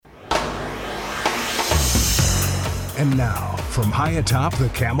And now, from high atop the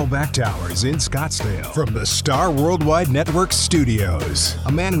Camelback Towers in Scottsdale, from the Star Worldwide Network studios,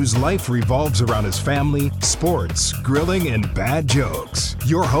 a man whose life revolves around his family, sports, grilling, and bad jokes.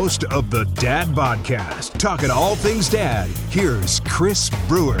 Your host of the Dad Podcast, talking all things dad, here's Chris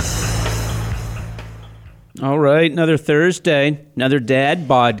Brewer. All right, another Thursday, another Dad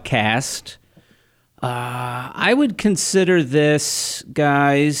Podcast. I would consider this,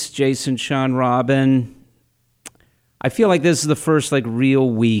 guys, Jason, Sean, Robin, I feel like this is the first real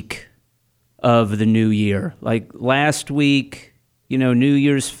week of the new year. Like last week, New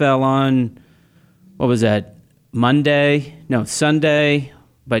Year's fell on, what was that, Sunday,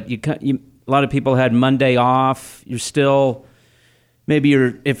 but a lot of people had Monday off. If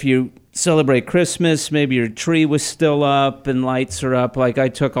you celebrate Christmas, maybe your tree was still up and lights are up. Like I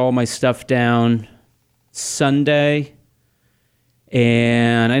took all my stuff down Sunday,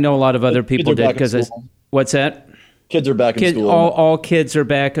 and I know a lot of other people did because what's that? Kids are back in school. All kids are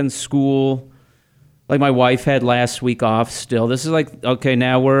back in school. Like my wife had last week off still. This is okay,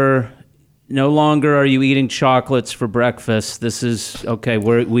 now we're no longer are you eating chocolates for breakfast. This is okay,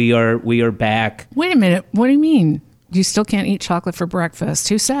 we are back. Wait a minute. What do you mean? You still can't eat chocolate for breakfast?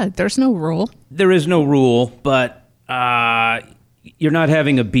 Who said? There's no rule. There is no rule, but you're not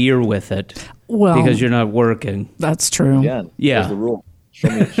having a beer with it because you're not working. That's true. Yeah. There's the rule. Show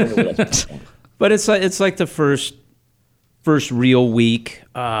me what that's about. But it's like the first real week,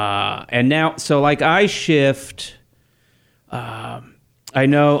 and now I shift. I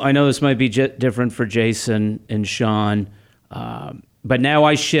know this might be different for Jason and Sean, but now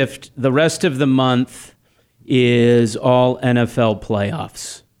I shift. The rest of the month is all NFL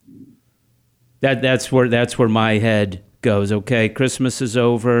playoffs. That's where my head goes. Okay, Christmas is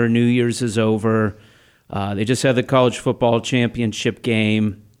over, New Year's is over. They just had the college football championship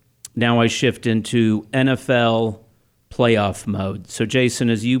game. Now I shift into NFL playoff mode. So Jason,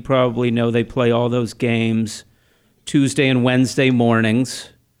 as you probably know, they play all those games Tuesday and Wednesday mornings,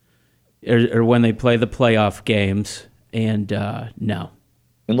 or when they play the playoff games. And no,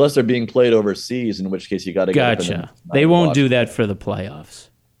 unless they're being played overseas, in which case you got to gotcha. They won't do that for the playoffs.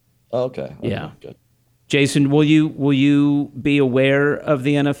 Oh, okay. Yeah. Good. Jason, will you be aware of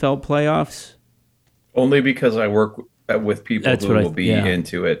the NFL playoffs? Only because I work with people who will be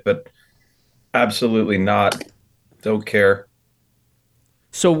into it, but absolutely not. Don't care.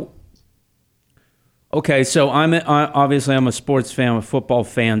 So, okay, so I'm a sports fan, I'm a football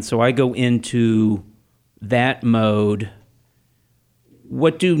fan, so I go into that mode.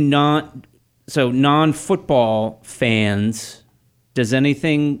 Non-football fans, does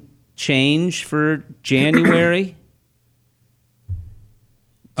anything change for January?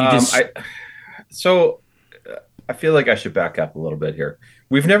 I feel like I should back up a little bit here.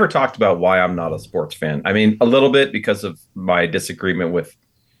 We've never talked about why I'm not a sports fan. I mean, a little bit because of my disagreement with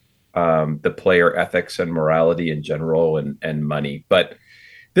the player ethics and morality in general and money. But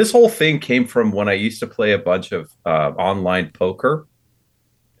this whole thing came from when I used to play a bunch of online poker.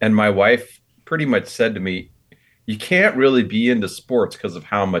 And my wife pretty much said to me, you can't really be into sports because of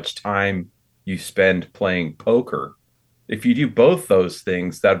how much time you spend playing poker. If you do both those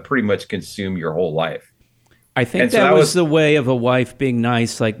things, that would pretty much consume your whole life. I think that was the way of a wife being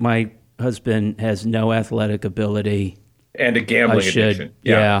nice. Like my husband has no athletic ability. And a gambling addiction.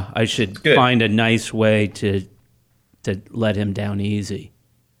 Yeah, I should find a nice way to let him down easy.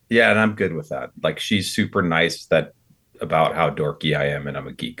 Yeah, and I'm good with that. Like she's super nice about how dorky I am and I'm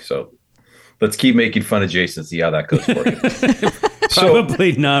a geek. So let's keep making fun of Jason, see how that goes for you.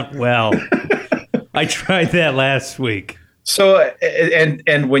 Probably not well. I tried that last week. So,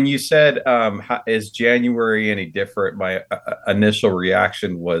 and when you said, is January any different? My initial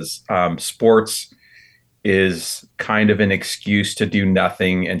reaction was sports is kind of an excuse to do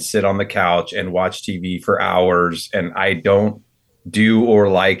nothing and sit on the couch and watch TV for hours. And I don't do or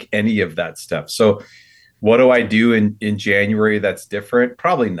like any of that stuff. So what do I do in January that's different?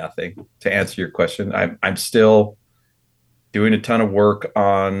 Probably nothing, to answer your question. I'm still doing a ton of work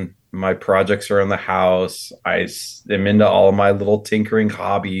on my projects around the house. I am into all of my little tinkering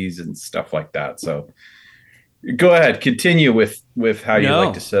hobbies and stuff like that. So go ahead, continue with how you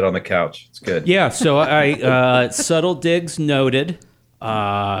like to sit on the couch. It's good. Yeah. So I subtle digs noted.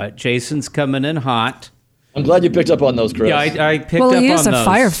 Jason's coming in hot. I'm glad you picked up on those, Chris. Yeah, I picked up on those. Well, he is a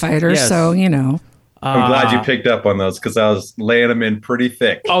firefighter, so I'm glad you picked up on those because I was laying them in pretty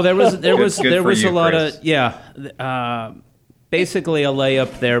thick. Oh, there was a lot of basically a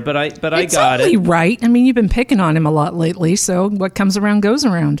layup there, but I got it. It's only right. I mean, you've been picking on him a lot lately, so what comes around goes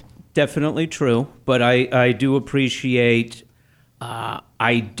around. Definitely true, but I do appreciate. I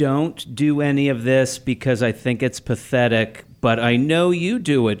I don't do any of this because I think it's pathetic, but I know you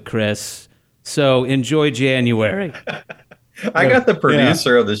do it, Chris. So enjoy January. I got the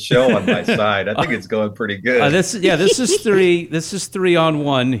producer of the show on my side. I think it's going pretty good. This is three. This is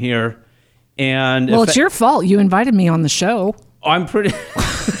 3-on-1 here, and Well, it's your fault. You invited me on the show. I'm pretty.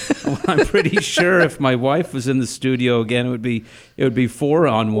 I'm pretty sure if my wife was in the studio again, it would be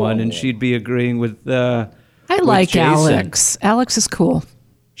 4-on-1, and she'd be agreeing with. I like Jason. Alex. Alex is cool.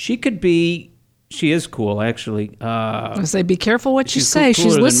 She could be. She is cool, actually. I say, be careful what you She's say. She's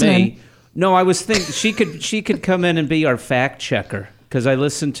cooler than listening. me. No, I was thinking she could come in and be our fact checker because I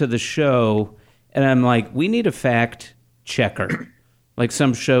listened to the show and I'm like, we need a fact checker. Like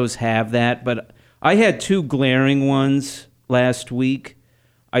some shows have that, but I had 2 glaring ones last week.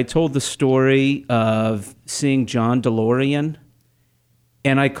 I told the story of seeing John DeLorean,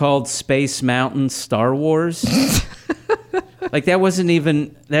 and I called Space Mountain Star Wars. Like that wasn't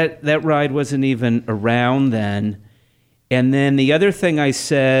even that ride wasn't even around then. And then the other thing I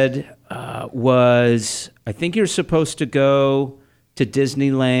said was, I think you're supposed to go to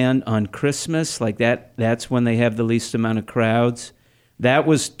Disneyland on Christmas, like that's when they have the least amount of crowds. That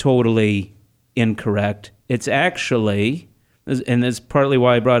was totally incorrect. It's actually, and that's partly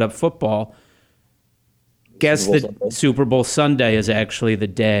why I brought up football, guess the Super Bowl Sunday is actually the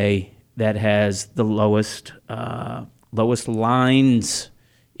day that has the lowest lines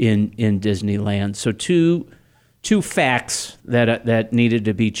in Disneyland. So two facts that needed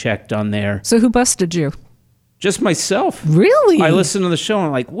to be checked on there. So who busted you? Just myself. Really? I listened to the show and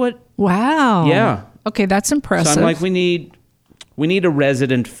I'm like, what? Wow. Yeah. Okay, that's impressive. So I'm like, we need a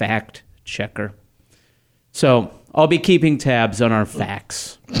resident fact checker. So I'll be keeping tabs on our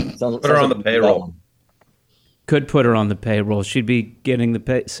facts. Put her on the payroll. Could put her on the payroll. She'd be getting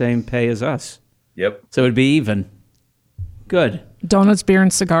the same pay as us. Yep. So it'd be even. Good. Donuts, beer,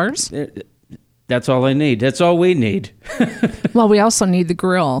 and cigars? That's all I need. That's all we need. Well, we also need the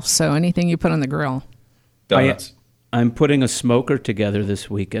grill, so anything you put on the grill. Donuts. I'm putting a smoker together this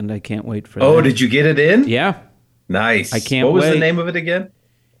weekend. I can't wait for that. Oh, did you get it in? Yeah. Nice. I can't What was wait. the name of it again?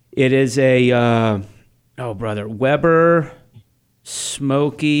 It is a, Weber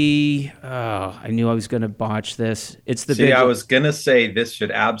Smoky. Oh, I knew I was going to botch this. It's the big. I was going to say this should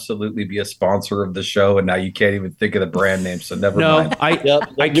absolutely be a sponsor of the show, and now you can't even think of the brand name, so never mind. I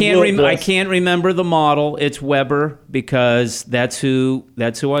can't remember the model. It's Weber because that's who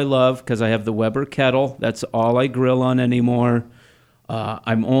I love because I have the Weber kettle. That's all I grill on anymore.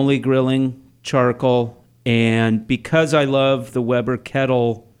 I'm only grilling charcoal, and because I love the Weber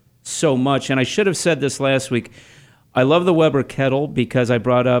kettle so much, and I should have said this last week, I love the Weber kettle because I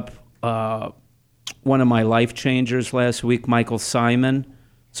brought up one of my life changers last week, Michael Simon.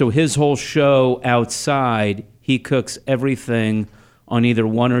 So his whole show outside, he cooks everything on either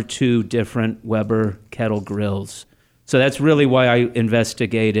 1 or 2 different Weber kettle grills. So that's really why I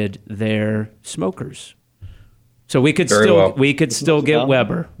investigated their smokers. So we could still get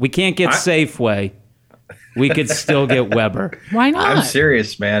Weber. We can't get Safeway. We could still get Weber. Why not? I'm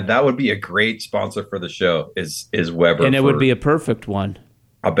serious, man. That would be a great sponsor for the show. Is Weber, and it would be a perfect one.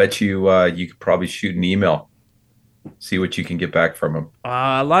 I'll bet you you could probably shoot an email, see what you can get back from them.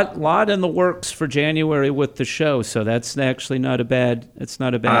 A lot in the works for January with the show, so that's actually not a bad. It's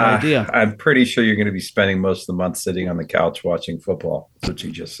not a bad idea. I'm pretty sure you're going to be spending most of the month sitting on the couch watching football. That's what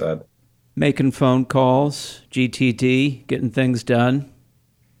you just said. Making phone calls, GTD, getting things done.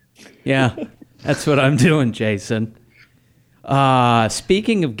 Yeah. That's what I'm doing, Jason.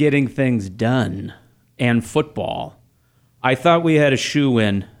 Speaking of getting things done and football, I thought we had a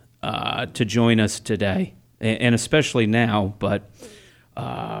shoe-in to join us today, and especially now, but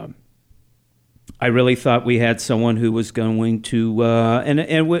I really thought we had someone who was going to, and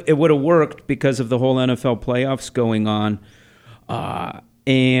it would have worked because of the whole NFL playoffs going on,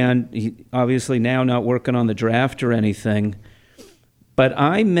 and he, obviously now not working on the draft or anything, but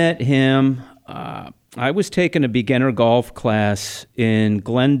I met him. I was taking a beginner golf class in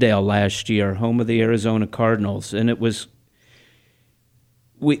Glendale last year, home of the Arizona Cardinals, and it was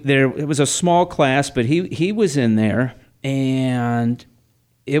a small class, but he was in there, and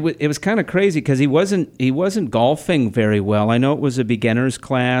it was kind of crazy because he wasn't golfing very well. I know it was a beginner's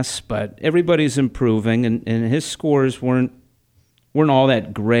class, but everybody's improving, and his scores weren't all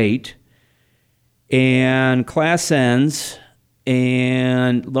that great. And class ends,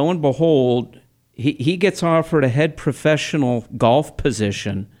 and lo and behold, he gets offered a head professional golf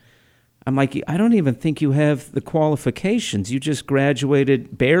position. I'm like, I don't even think you have the qualifications. You just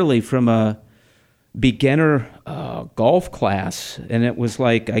graduated barely from a beginner golf class. And it was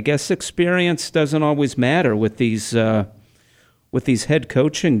like, I guess experience doesn't always matter with these with these head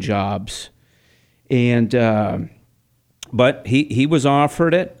coaching jobs, and but he was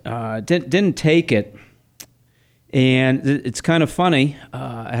offered it, didn't take it, and it's kind of funny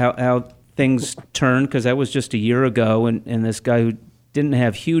how things turned, because that was just a year ago, and this guy who didn't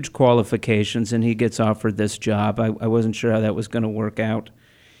have huge qualifications, and he gets offered this job. I wasn't sure how that was going to work out.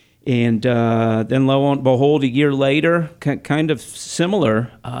 And then lo and behold, a year later, kind of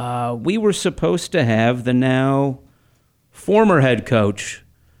similar, we were supposed to have the now former head coach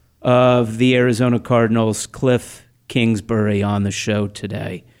of the Arizona Cardinals, Cliff Kingsbury, on the show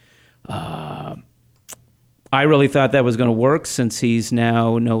today. I really thought that was going to work, since he's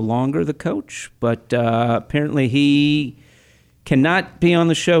now no longer the coach, but apparently he cannot be on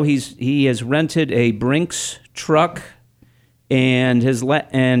the show. He has rented a Brinks truck and is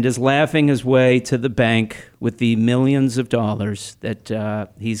laughing his way to the bank with the millions of dollars that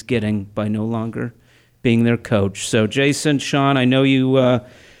he's getting by no longer being their coach. So, Jason, Sean, I know you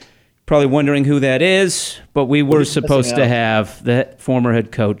probably wondering who that is, but we were supposed to have the former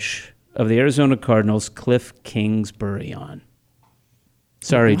head coach of the Arizona Cardinals, Cliff Kingsbury, on.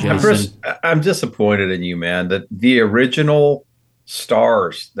 Sorry, Jason. I'm disappointed in you, man. That the original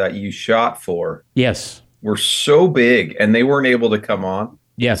stars that you shot for, yes, were so big, and they weren't able to come on.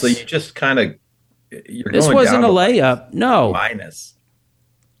 Yes. So you just kind of this wasn't a layup. No. Minus.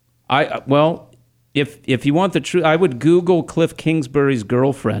 Well, if you want the truth, I would Google Cliff Kingsbury's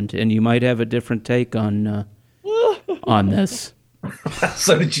girlfriend, and you might have a different take on this.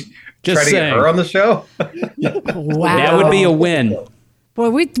 So did you just try to get her on the show? Wow. That would be a win. Boy,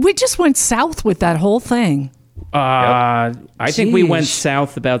 we just went south with that whole thing. I think we went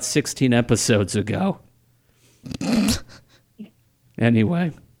south about 16 episodes ago.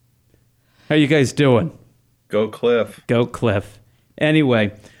 Anyway, how you guys doing? Go Cliff. Go Cliff.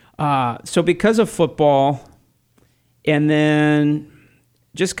 Anyway, so because of football, and then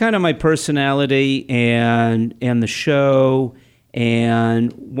just kind of my personality and the show,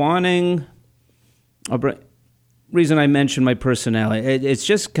 and wanting reason I mentioned my personality, it's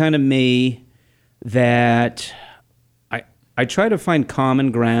just kind of me that I try to find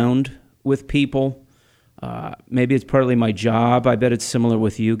common ground with people. Maybe it's partly my job. I bet it's similar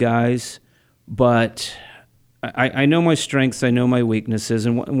with you guys. But I know my strengths. I know my weaknesses.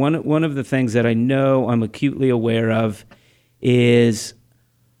 And one of the things that I know I'm acutely aware of is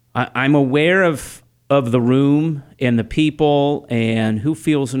I'm aware of the room and the people and who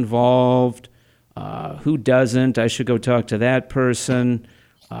feels involved, who doesn't. I should go talk to that person.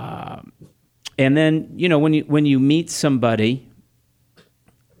 And then, when you meet somebody,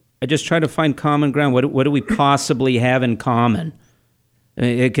 I just try to find common ground. What do we possibly have in common?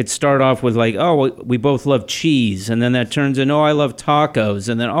 It could start off with like, oh, we both love cheese. And then that turns into, oh, I love tacos.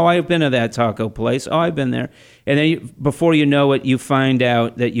 And then, oh, I've been to that taco place. Oh, I've been there. And then before you know it, you find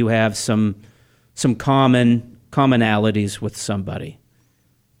out that you have some commonalities with somebody.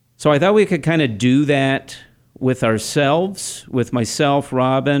 So I thought we could kind of do that with ourselves, with myself,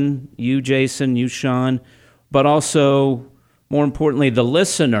 Robin, you, Jason, you, Sean, but also, more importantly, the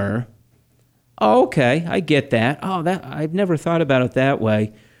listener. Oh, okay, I get that. Oh, I've never thought about it that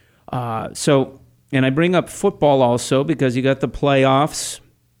way. And I bring up football also because you got the playoffs.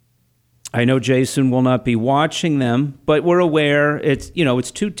 I know Jason will not be watching them, but we're aware it's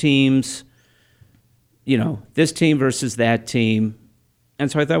two teams. This team versus that team, and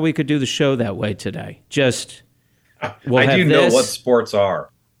so I thought we could do the show that way today. I do know what sports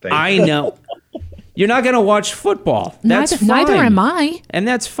are. I know. You're not going to watch football. That's fine. Neither am I. And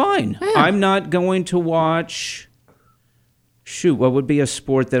that's fine. Yeah. I'm not going to watch... Shoot, what would be a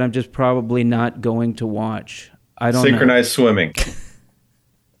sport that I'm just probably not going to watch? I don't know. Synchronized swimming.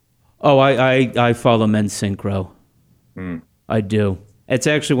 Oh, I follow men's synchro. I do. It's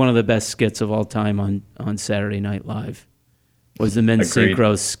actually one of the best skits of all time on Saturday Night Live. Was the men's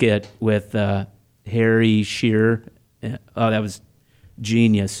synchro skit with Harry Shearer. Oh, that was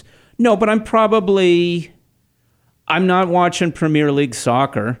genius. No, but I'm not watching Premier League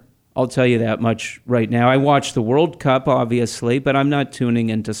soccer. I'll tell you that much right now. I watch the World Cup, obviously, but I'm not tuning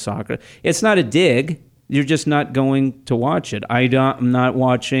into soccer. It's not a dig. You're just not going to watch it. I'm not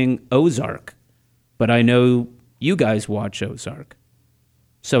watching Ozark, but I know you guys watch Ozark.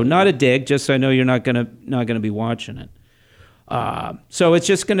 So not a dig, just so I know you're not gonna be watching it. So it's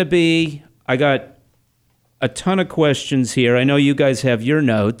just going to be, I got a ton of questions here. I know you guys have your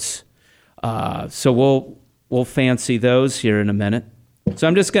notes, so we'll fancy those here in a minute. So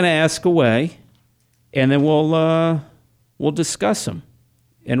I'm just going to ask away, and then we'll discuss them.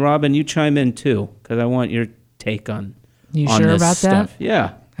 And Robin, you chime in too, because I want your take on You sure this about stuff. that?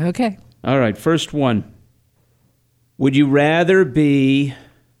 Yeah. Okay. All right, first one. Would you rather be,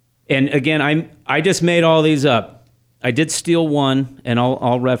 and again, I just made all these up. I did steal one, and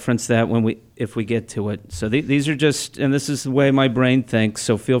I'll reference that if we get to it. So these are just, and this is the way my brain thinks.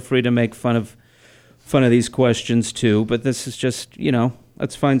 So feel free to make fun of these questions too. But this is just,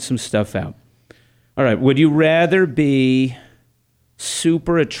 let's find some stuff out. All right. Would you rather be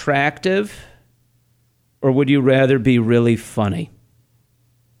super attractive, or would you rather be really funny?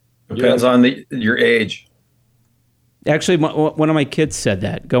 Depends on your age. Actually, one of my kids said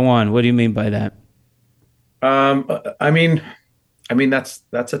that. Go on. What do you mean by that? I mean that's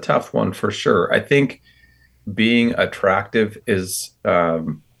a tough one for sure. I think being attractive is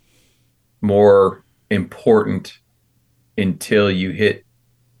more important until you hit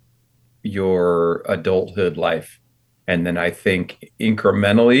your adulthood life, and then I think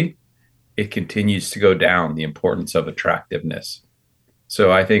incrementally it continues to go down, the importance of attractiveness.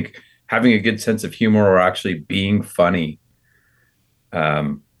 So I think having a good sense of humor, or actually being funny,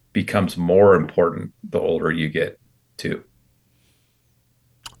 becomes more important the older you get too.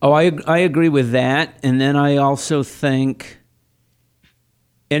 Oh, I agree with that. And then I also think,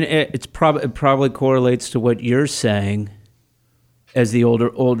 and it probably correlates to what you're saying, as the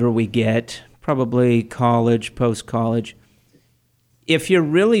older we get, probably college, post-college. If you're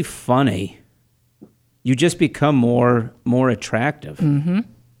really funny, you just become more attractive. Mm-hmm.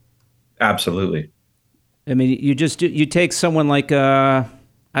 Absolutely. I mean, you take someone like I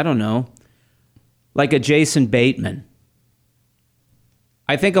don't know, like a Jason Bateman.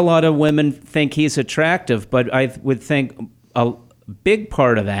 I think a lot of women think he's attractive, but I would think a big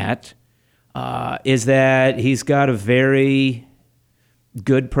part of that is that he's got a very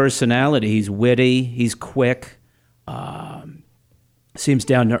good personality. He's witty, he's quick, seems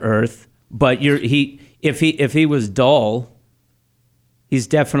down to earth. But if he was dull, he's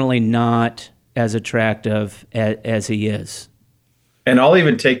definitely not as attractive as he is. And I'll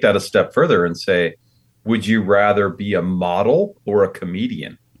even take that a step further and say, would you rather be a model or a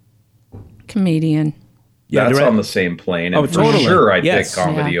comedian? Comedian. Yeah, that's on the same plane. And totally. For sure, I'd Yes. pick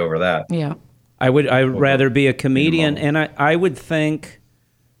comedy over that. Yeah. I would rather be a comedian. And I would think,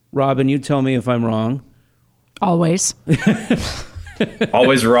 Robin, you tell me if I'm wrong. Always.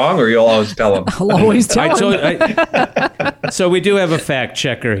 Always wrong, or you'll always tell them? I'll always tell them. So we do have a fact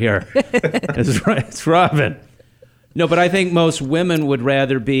checker here. It's Robin. No, but I think most women would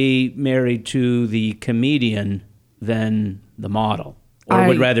rather be married to the comedian than the model, or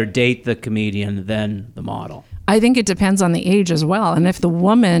would rather date the comedian than the model. I think it depends on the age as well. And if the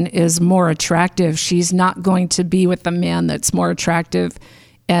woman is more attractive, she's not going to be with the man that's more attractive.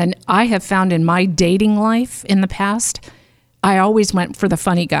 And I have found in my dating life in the past, I always went for the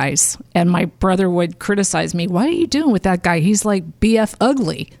funny guys. And my brother would criticize me, "What are you doing with that guy? He's like BF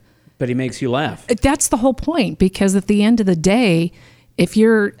ugly." But he makes you laugh. That's the whole point, because at the end of the day, if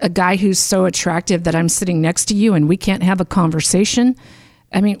you're a guy who's so attractive that I'm sitting next to you and we can't have a conversation,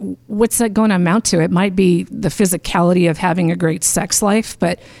 I mean, what's that going to amount to? It might be the physicality of having a great sex life,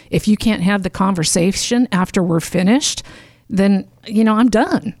 but if you can't have the conversation after we're finished, then, I'm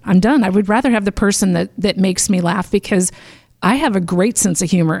done. I would rather have the person that makes me laugh, because I have a great sense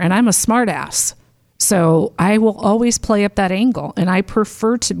of humor and I'm a smart ass. So I will always play up that angle, and I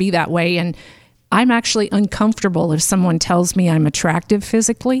prefer to be that way. And I'm actually uncomfortable if someone tells me I'm attractive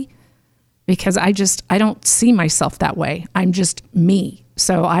physically, because I don't see myself that way. I'm just me.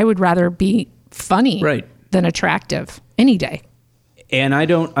 So I would rather be funny than attractive any day. And I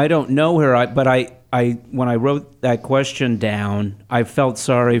don't know her, but I when I wrote that question down, I felt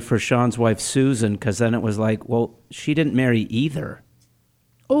sorry for Sean's wife, Susan, because then it was like, well, she didn't marry either.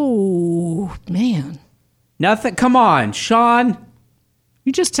 Oh, man. Nothing. Come on, Sean.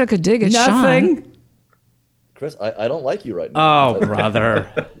 You just took a dig at Nothing. Sean. Chris, I don't like you right now. Oh, brother.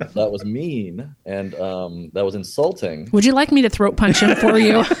 That was mean, and that was insulting. Would you like me to throat punch him for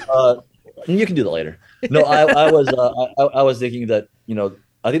you? You can do that later. No, I was thinking that,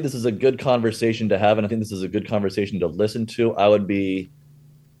 I think this is a good conversation to have, and I think this is a good conversation to listen to. I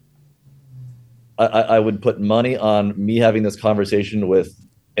would put money on me having this conversation with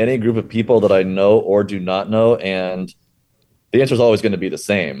any group of people that I know or do not know, and the answer is always going to be the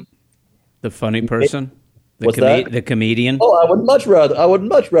same. The funny person? What's that? The comedian? Oh, I would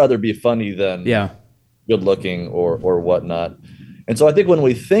much rather be funny than good looking or whatnot. And so I think when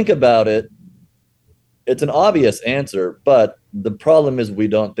we think about it, it's an obvious answer, but the problem is we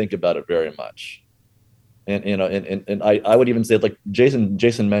don't think about it very much. And I would even say, like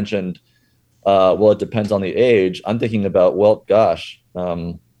Jason mentioned, well, it depends on the age. I'm thinking about, well, gosh,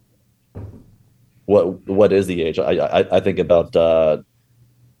 what is the age? I think about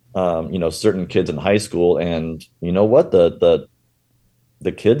certain kids in high school, and you know what, the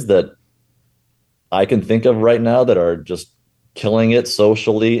kids that I can think of right now that are just killing it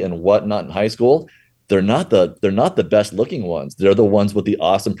socially and whatnot in high school, they're not the best looking ones. They're the ones with the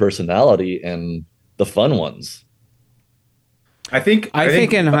awesome personality and the fun ones. I think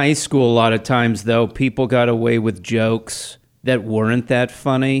in high school, a lot of times though, people got away with jokes that weren't that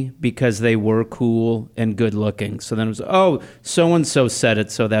funny because they were cool and good looking. So then it was, oh, so and so said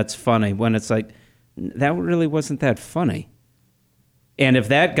it, so that's funny. When it's like, that really wasn't that funny. And if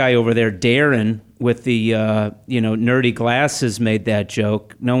that guy over there, Darren, with the nerdy glasses, made that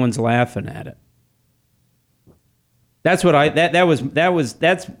joke, no one's laughing at it. That's what that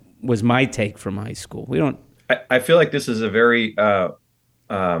was my take from high school. We don't. I feel like this is a very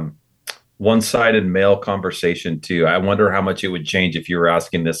one-sided male conversation too. I wonder how much it would change if you were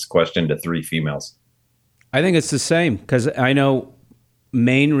asking this question to 3 females. I think it's the same, because I know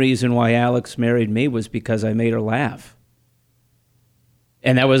main reason why Alex married me was because I made her laugh.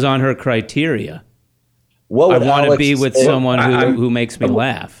 And that was on her criteria. I want to be with someone who makes me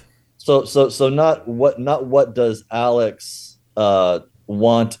laugh. So not what does Alex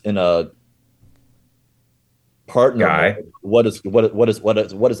want in a partner? Guy. What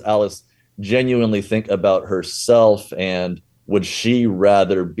does Alice genuinely think about herself, and would she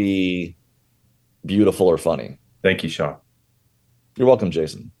rather be beautiful or funny? Thank you, Sean. You're welcome,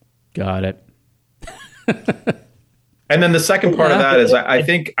 Jason. Got it. And then the second part of that is I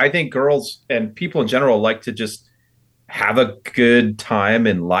think girls and people in general like to just have a good time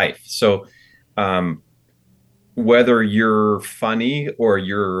in life. So whether you're funny or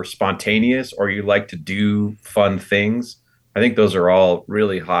you're spontaneous or you like to do fun things, I think those are all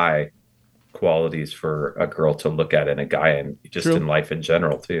really high qualities for a girl to look at in a guy, and just in life in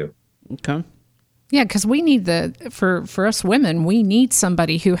general too. Okay. Yeah, because we need for us women, we need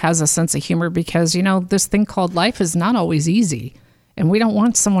somebody who has a sense of humor, because, this thing called life is not always easy. And we don't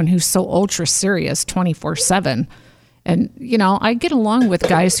want someone who's so ultra serious 24/7. And, I get along with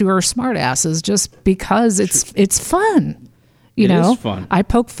guys who are smart asses just because it's fun. It is fun. I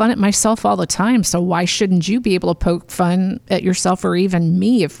poke fun at myself all the time. So why shouldn't you be able to poke fun at yourself, or even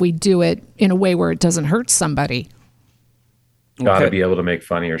me, if we do it in a way where it doesn't hurt somebody? Got to be able to make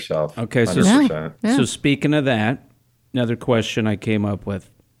fun of yourself. Okay, so speaking of that, another question I came up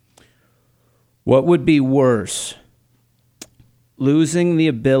with. What would be worse? Losing the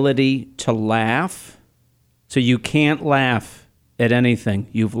ability to laugh? So you can't laugh at anything.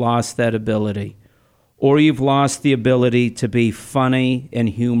 You've lost that ability. Or you've lost the ability to be funny and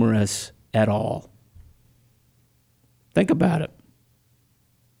humorous at all. Think about it.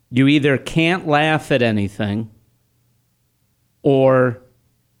 You either can't laugh at anything, or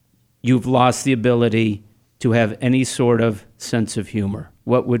you've lost the ability to have any sort of sense of humor.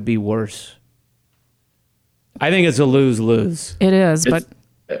 What would be worse? I think it's a lose-lose. It is, but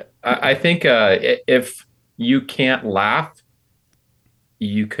I think if you can't laugh,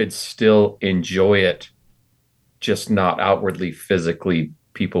 you could still enjoy it, just not outwardly, physically.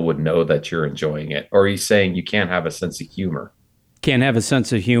 People would know that you're enjoying it. Or are you saying you can't have a sense of humor? Can't have a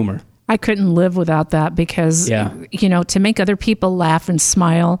sense of humor. I couldn't live without that, because, to make other people laugh and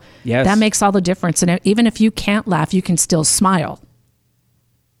smile, that makes all the difference. And even if you can't laugh, you can still smile.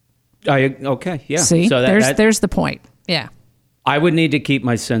 Okay, yeah. See, so there's the point. Yeah. I would need to keep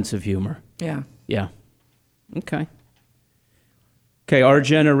my sense of humor. Yeah. Yeah. Okay, our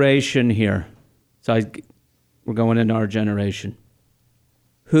generation here. So we're going into our generation.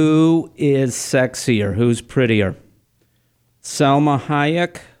 Who is sexier? Who's prettier? Salma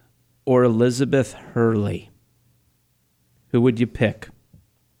Hayek or Elizabeth Hurley? Who would you pick?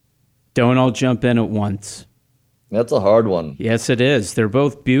 Don't all jump in at once. That's a hard one. Yes, it is. They're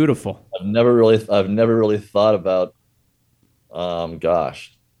both beautiful. I've never really thought about.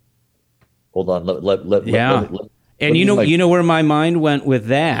 Gosh. Hold on. Let and you know where my mind went with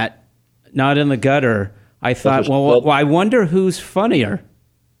that? Not in the gutter. I thought, well, I wonder who's funnier.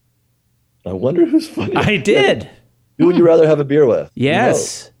 I did. Who would you rather have a beer with?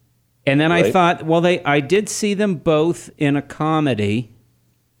 Yes. And then I thought, well, I did see them both in a comedy.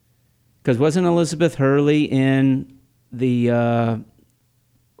 Because wasn't Elizabeth Hurley in the,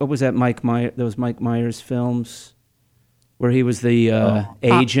 what was that, those Mike Myers films? Where he was the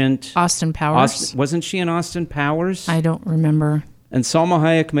agent. Austin Powers. Wasn't she in Austin Powers? I don't remember. And Salma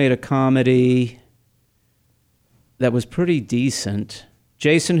Hayek made a comedy that was pretty decent.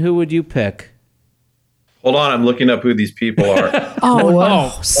 Jason, who would you pick? Hold on, I'm looking up who these people are.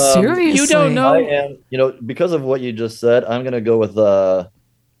 Oh, seriously? You don't know? I am, because of what you just said, I'm going to go with, I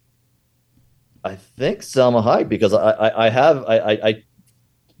think Salma Hayek, because I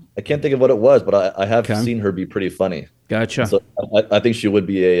I can't think of what it was, but I have seen her be pretty funny. Gotcha. So I think she would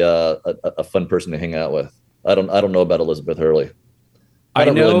be a fun person to hang out with. I don't know about Elizabeth Hurley. I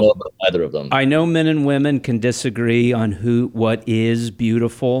don't really know about either of them. I know men and women can disagree on what is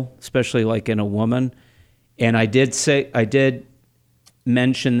beautiful, especially like in a woman. And I did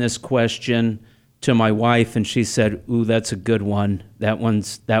mention this question to my wife, and she said, "Ooh, that's a good one. That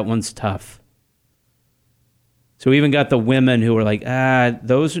one's tough." So we even got the women who were like,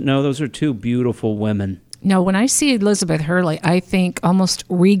 those are two beautiful women. No, when I see Elizabeth Hurley, I think almost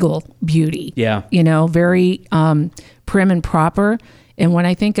regal beauty. Yeah. Very prim and proper. And when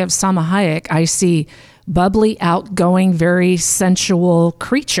I think of Salma Hayek, I see bubbly, outgoing, very sensual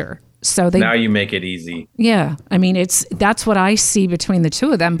creature. So now you make it easy. Yeah. I mean, that's what I see between the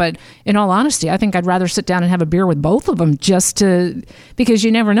two of them. But in all honesty, I think I'd rather sit down and have a beer with both of them because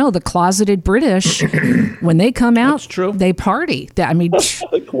you never know. The closeted British, when they come out, that's true. They party.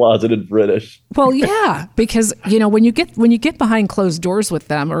 The closeted British. Well, yeah, because, when you get behind closed doors with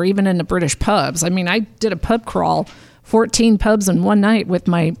them, or even in the British pubs, I mean, I did a pub crawl, 14 pubs in one night with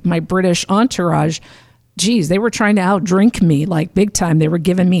my British entourage. Geez, they were trying to outdrink me like big time. They were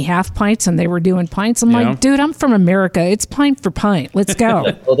giving me half pints and they were doing pints. I'm like, dude, I'm from America. It's pint for pint. Let's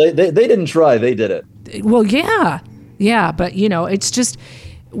go. Well, they didn't try. They did it. Well, yeah. Yeah. But, it's just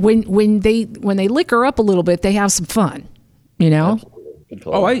when they liquor up a little bit, they have some fun,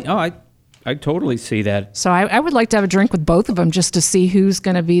 Oh, I totally see that. So I would like to have a drink with both of them just to see who's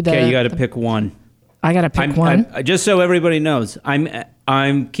going to be the... Okay, you got to pick one. I got to pick one. Just so everybody knows,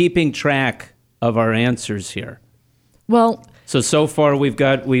 I'm keeping track of our answers here. Well, so far we've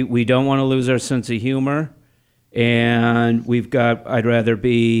got we don't want to lose our sense of humor, and we've got I'd rather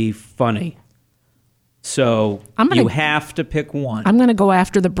be funny. So you have to pick one. I'm going to go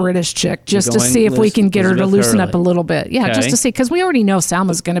after the British chick just to see if we can get her to loosen up a little bit. Yeah, just to see, because we already know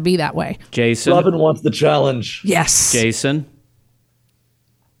Salma's going to be that way. Jason? Robin wants the challenge. Yes. Jason?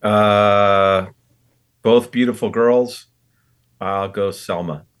 Both beautiful girls. I'll go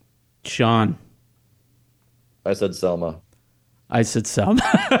Selma. Sean? I said Selma. I said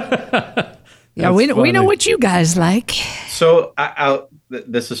Selma. Yeah, we know what you guys like. So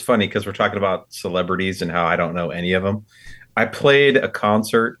this is funny because we're talking about celebrities and how I don't know any of them. I played a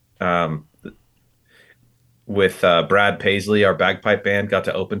concert with Brad Paisley. Our bagpipe band got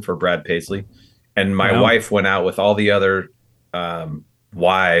to open for Brad Paisley. And my wife went out with all the other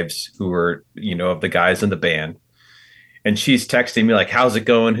wives who were, of the guys in the band. And she's texting me like, how's it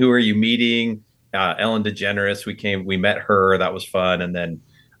going? Who are you meeting? Ellen DeGeneres. We met her. That was fun. And then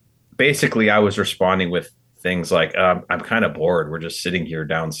basically I was responding with things like, I'm kind of bored. We're just sitting here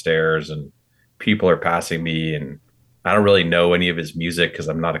downstairs and people are passing me and I don't really know any of his music because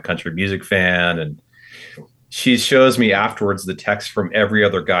I'm not a country music fan. And she shows me afterwards the text from every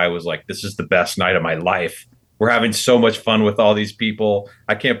other guy was like, this is the best night of my life. We're having so much fun with all these people.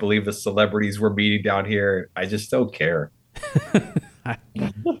 I can't believe the celebrities we're meeting down here. I just don't care.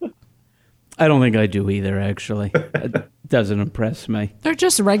 I don't think I do either, actually. It doesn't impress me. They're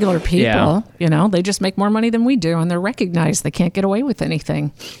just regular people. Yeah. They just make more money than we do, and they're recognized. They can't get away with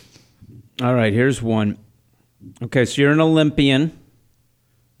anything. All right, here's one. Okay, so you're an Olympian.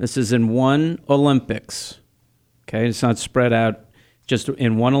 This is in one Olympics. Okay, it's not spread out, just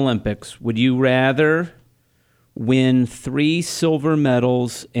in one Olympics. Would you rather win 3 silver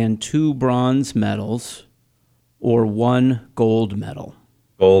medals and 2 bronze medals, or 1 gold medal?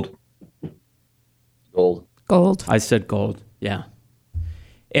 Gold. I said gold, yeah.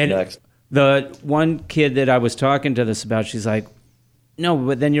 And Next. The one kid that I was talking to this about, she's like, no,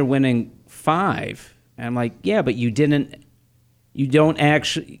 but then you're winning 5. And I'm like, yeah, but you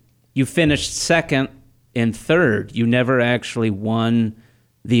finished second and third. You never actually won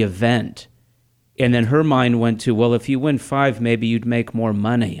the event. And then her mind went to, well, if you win 5, maybe you'd make more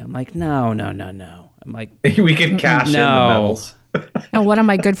money. I'm like, no. I'm like, we can cash in the medals. And one of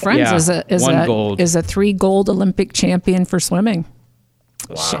my good friends is a 3 gold Olympic champion for swimming.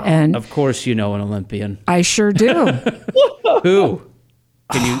 Wow. And of course, an Olympian. I sure do. Who?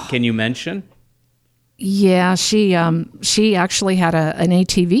 Can you mention? Yeah, she actually had an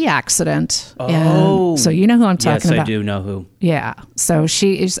ATV accident. Oh, and so you know who I'm talking about. Yes, I do know who. Yeah, so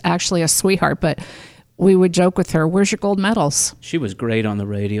she is actually a sweetheart, but we would joke with her, where's your gold medals? She was great on the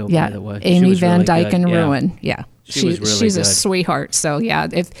radio, by the way. Amy Van really Dyke and yeah. Ruin. Yeah. She's good. A sweetheart. So yeah,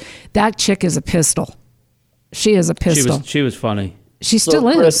 if that chick is a pistol. She is a pistol. She was funny. She still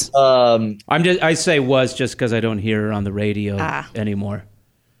is. I say was just because I don't hear her on the radio anymore.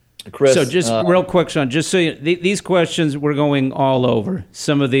 Chris, so just real quick, Sean, just so these questions we're going all over.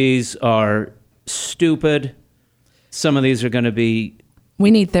 Some of these are stupid. Some of these are going to be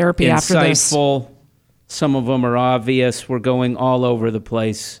We need therapy after this. Insightful. Some of them are obvious. We're going all over the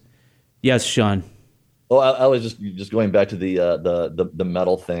place. Yes, Sean. Well, I was just going back to the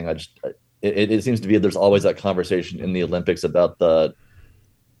medal thing. It seems to be there's always that conversation in the Olympics about the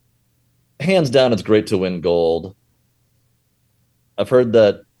hands down. It's great to win gold. I've heard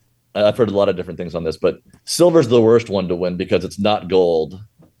a lot of different things on this, but silver's the worst one to win because it's not gold.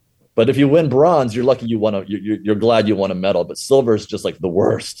 But if you win bronze, you're lucky you won you're glad you won a medal. But silver's just like the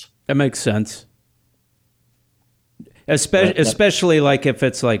worst. That makes sense. Especially like if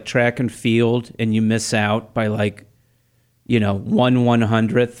it's like track and field and you miss out by like,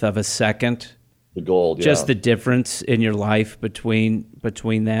 1/100th of a second. The gold, yeah. Just the difference in your life between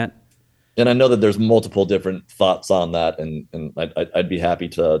that. And I know that there's multiple different thoughts on that, and I'd be happy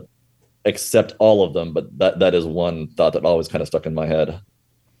to accept all of them, but that is one thought that always kind of stuck in my head.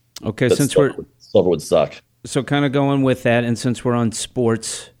 Okay, silver would suck. So kind of going with that, and since we're on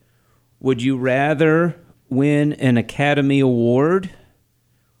sports, would you rather win an Academy Award,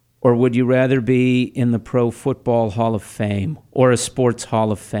 or would you rather be in the Pro Football Hall of Fame or a Sports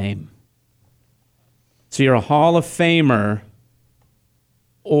Hall of Fame? So you're a Hall of Famer,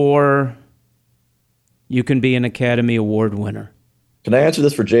 or you can be an Academy Award winner. Can I answer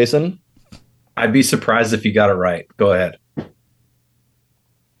this for Jason? I'd be surprised if you got it right. Go ahead.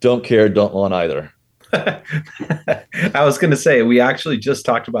 Don't care, don't want either. I was going to say, we actually just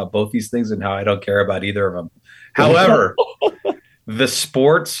talked about both these things and how I don't care about either of them. However, the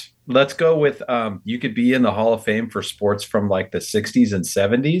sports, let's go with, you could be in the Hall of Fame for sports from like the 60s and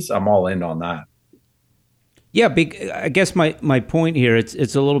 70s. I'm all in on that. Yeah, I guess my point here,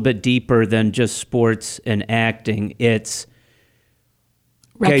 it's a little bit deeper than just sports and acting. It's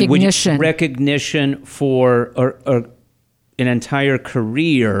recognition. Recognition for an entire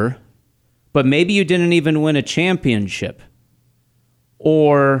career, but maybe you didn't even win a championship.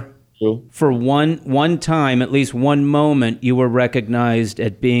 Or for one time, at least one moment, you were recognized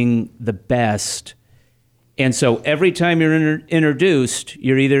at being the best. And so every time you're introduced,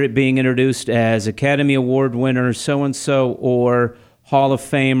 you're either being introduced as Academy Award winner so-and-so or Hall of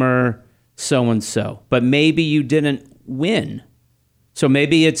Famer so-and-so. But maybe you didn't win. So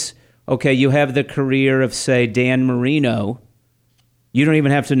maybe it's, okay, you have the career of, say, Dan Marino. You don't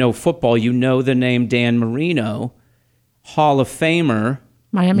even have to know football. You know the name Dan Marino, Hall of Famer.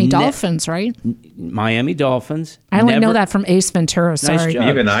 Miami Dolphins, right? Miami Dolphins. I only know that from Ace Ventura. Sorry. Nice job.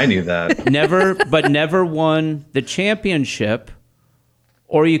 Even I knew that. Never won the championship.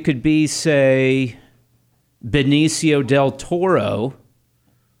 Or you could be, say, Benicio del Toro,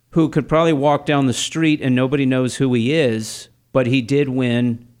 who could probably walk down the street and nobody knows who he is, but he did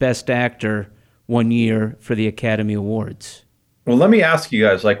win Best Actor one year for the Academy Awards. Well, let me ask you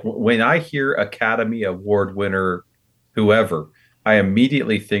guys, like when I hear Academy Award winner, whoever, I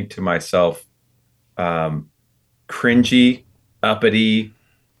immediately think to myself, cringy, uppity,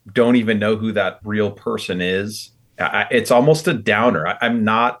 don't even know who that real person is. It's almost a downer. I'm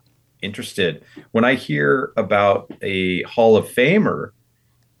not interested. When I hear about a Hall of Famer,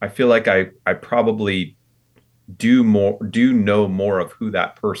 I feel like I probably do know more of who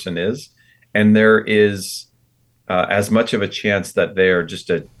that person is. And there is as much of a chance that they're just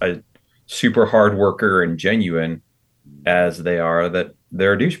a super hard worker and genuine as they are that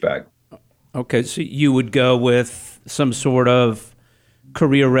they're a douchebag. Okay, so you would go with some sort of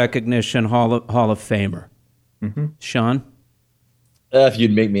career recognition Hall of Famer. Mm-hmm. Sean? If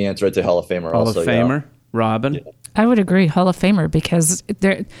you'd make me answer, I'd say Hall of Famer. Hall of Famer. Yeah. Robin? Yeah. I would agree, Hall of Famer, because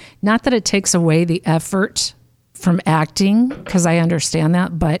not that it takes away the effort from acting, because I understand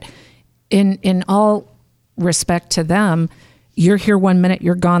that, but in all respect to them, you're here 1 minute,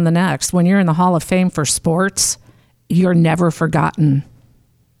 you're gone the next. When you're in the Hall of Fame for sports, you're never forgotten.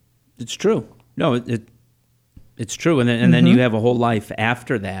 It's true. No, it's true. And then you have a whole life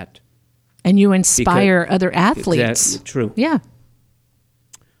after that. And you inspire other athletes. Exactly, true. Yeah.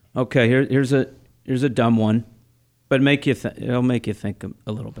 Okay, here's a dumb one, but it'll make you think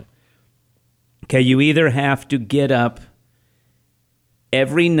a little bit. Okay, you either have to get up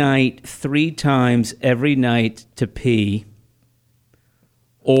every night 3 times every night to pee,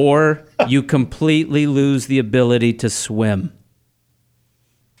 or you completely lose the ability to swim.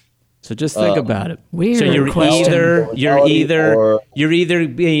 So just think about it. Weird so you're question. you're either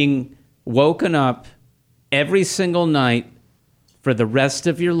being woken up every single night for the rest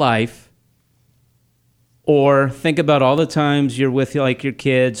of your life, or think about all the times you're with like your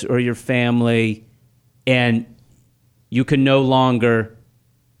kids or your family and you can no longer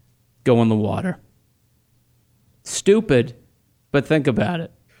go in the water. Stupid, but think about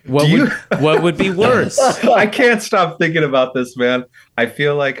it. What would be worse? I can't stop thinking about this, man. I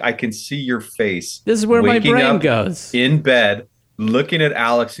feel like I can see your face. This is where my brain goes. In bed, looking at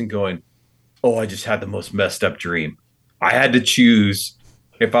Alex and going, "Oh, I just had the most messed up dream. I had to choose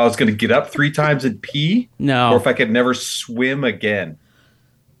if I was going to get up 3 times and pee, or if I could never swim again."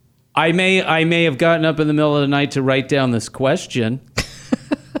 I may have gotten up in the middle of the night to write down this question.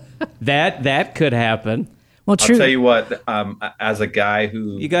 That could happen. Well, true. I'll tell you what, as a guy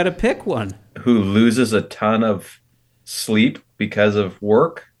you got to pick one, who loses a ton of sleep because of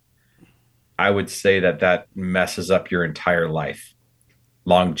work, I would say that messes up your entire life.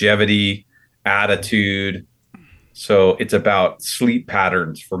 Longevity, attitude. So it's about sleep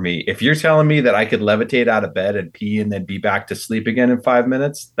patterns for me. If you're telling me that I could levitate out of bed and pee and then be back to sleep again in 5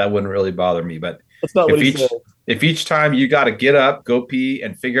 minutes, that wouldn't really bother me. But that's not what he said. If each time you got to get up, go pee,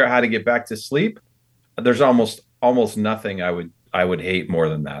 and figure out how to get back to sleep, there's almost nothing I would hate more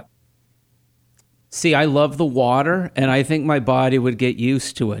than that. See, I love the water, and I think my body would get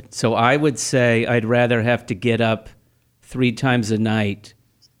used to it. So I would say I'd rather have to get up 3 times a night,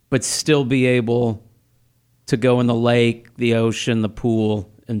 but still be able to go in the lake, the ocean, the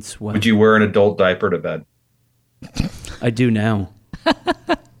pool, and swim. Would you wear an adult diaper to bed? I do now.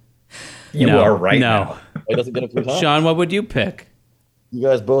 You are right now. He doesn't get it 3 times. Sean, what would you pick? You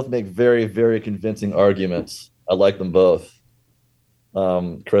guys both make very, very convincing arguments. I like them both.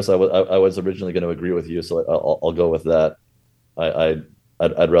 Chris, I was originally going to agree with you, so I'll go with that.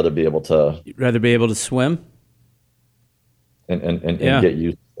 I'd rather be able to. You'd rather be able to swim and get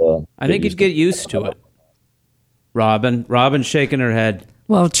used. I think you'd get used to it. Robin's shaking her head.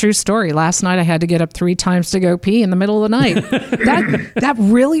 Well, true story. Last night I had to get up 3 times to go pee in the middle of the night. That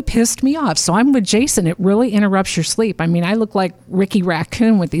really pissed me off. So I'm with Jason. It really interrupts your sleep. I mean, I look like Ricky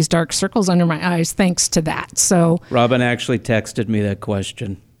Raccoon with these dark circles under my eyes thanks to that. So Robin actually texted me that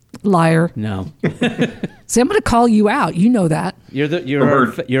question. Liar. No. See, I'm going to call you out. You know that.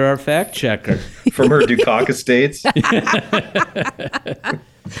 You're our fact checker. From her Dukakis states.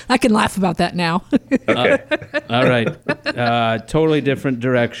 I can laugh about that now. Okay. All right. Totally different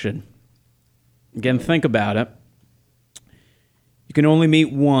direction. Again, think about it. You can only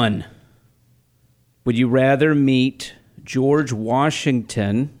meet one. Would you rather meet George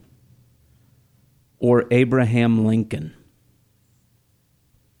Washington or Abraham Lincoln?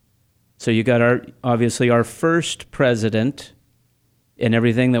 So you got obviously our first president and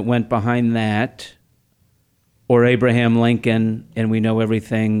everything that went behind that, or Abraham Lincoln, and we know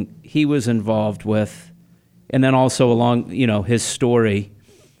everything he was involved with, and then also along, his story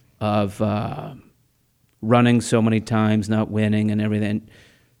of running so many times, not winning and everything.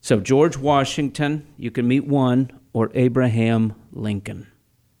 So George Washington, you can meet one, or Abraham Lincoln.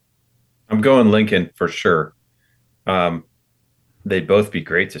 I'm going Lincoln for sure. They'd both be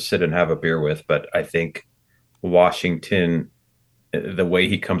great to sit and have a beer with, but I think Washington, the way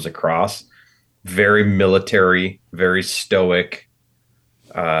he comes across, very military, very stoic.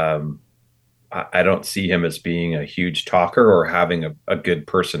 I don't see him as being a huge talker or having a good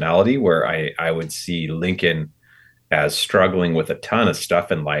personality, where I would see Lincoln as struggling with a ton of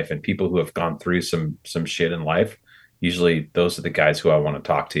stuff in life, and people who have gone through some shit in life. Usually those are the guys who I want to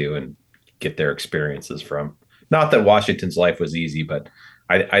talk to and get their experiences from. Not that Washington's life was easy, but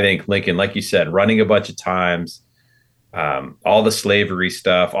I think Lincoln, like you said, running a bunch of times, all the slavery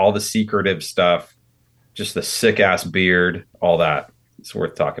stuff, all the secretive stuff, just the sick ass beard, all that. It's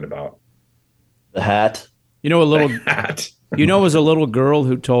worth talking about. The hat. It was a little girl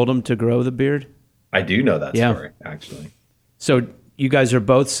who told him to grow the beard? I do know that story, actually. So you guys are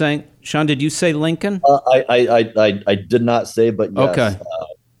both saying, Sean, did you say Lincoln? I did not say, but yes, okay.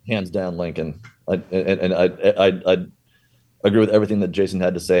 Hands down Lincoln. I agree with everything that Jason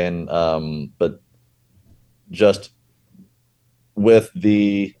had to say, but just with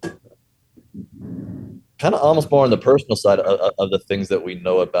the kind of almost more on the personal side of the things that we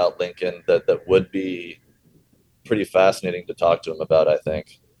know about Lincoln that would be pretty fascinating to talk to him about, I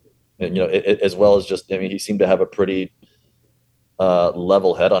think. And, as well as just, he seemed to have a pretty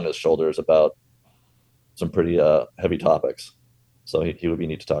level head on his shoulders about some pretty heavy topics. So he would be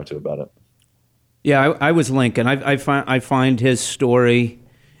neat to talk to about it. Yeah, I was Lincoln. I find his story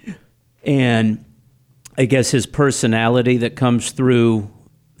and I guess his personality that comes through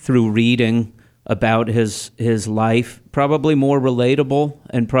reading about his life probably more relatable,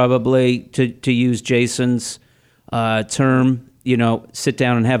 and probably to use Jason's term, sit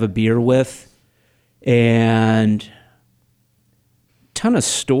down and have a beer with, and ton of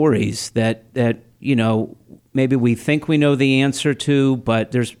stories that maybe we think we know the answer to,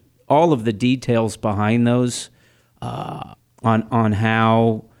 but there's all of the details behind those on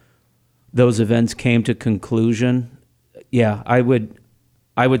how those events came to conclusion, yeah, I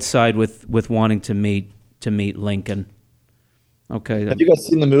would side with wanting to meet Lincoln. Okay. Have you guys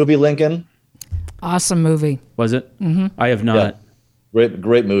seen the movie Lincoln? Awesome movie. Was it? Mm-hmm. I have not. Yeah.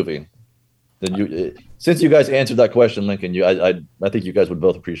 Great movie. Then since you guys answered that question, Lincoln, I think you guys would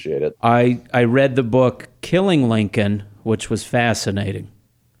both appreciate it. I read the book Killing Lincoln, which was fascinating.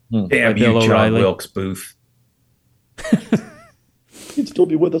 Damn you, John O'Reilly. Wilkes Booth. He'd still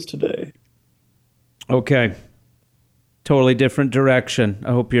be with us today. Okay. Totally different direction.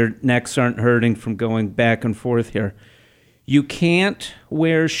 I hope your necks aren't hurting from going back and forth here. You can't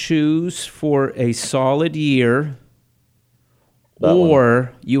wear shoes for a solid year,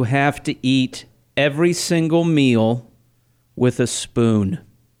 or you have to eat every single meal with a spoon.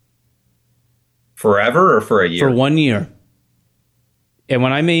 Forever or for a year? For 1 year. And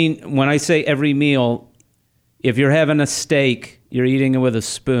when I say every meal, if you're having a steak, you're eating it with a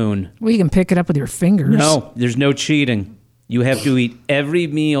spoon. Well, you can pick it up with your fingers. No, there's no cheating. You have to eat every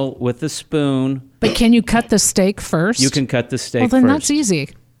meal with a spoon. But can you cut the steak first? You can cut the steak first. Well, then that's easy.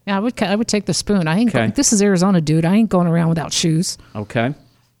 Yeah, I would take the spoon. This is Arizona, dude. I ain't going around without shoes. Okay.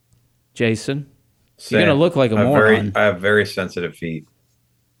 Jason? Same. You're going to look like a moron. I have very sensitive feet.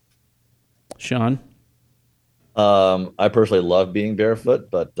 Sean? I personally love being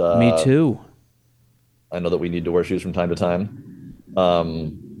barefoot, but me too. I know that we need to wear shoes from time to time.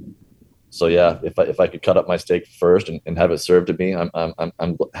 So yeah, if I could cut up my steak first and have it served to me,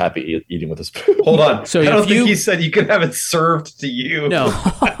 I'm happy eating with a spoon. Hold on. So I don't think he said you can have it served to you. No.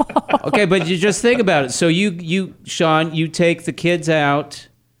 Okay, but you just think about it. So you Sean, you take the kids out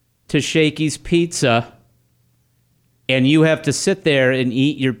to Shakey's Pizza, and you have to sit there and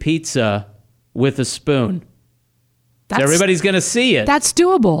eat your pizza with a spoon. So everybody's going to see it. That's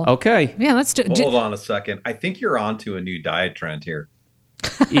doable. Okay. Yeah, let's do. Hold on a second. I think you're onto a new diet trend here.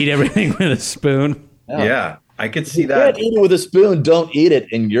 Eat everything with a spoon. Yeah, I could see that. You can't eat it with a spoon. Don't eat it,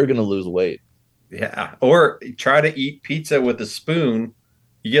 and you're going to lose weight. Yeah, or try to eat pizza with a spoon.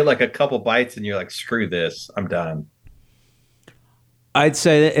 You get like a couple bites, and you're like, "Screw this, I'm done." I'd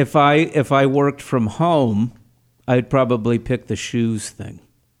say that if I worked from home, I'd probably pick the shoes thing.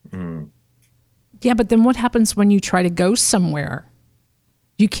 Mm. Yeah, but then what happens when you try to go somewhere?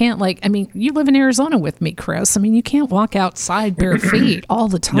 You can't you live in Arizona with me, Chris. You can't walk outside bare feet all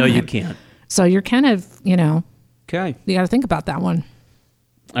the time. No, you can't. So you're kind of, Okay. You got to think about that one.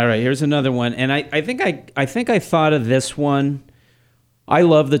 All right, here's another one. And I think I thought of this one. I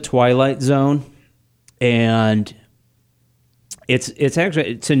love the Twilight Zone. And it's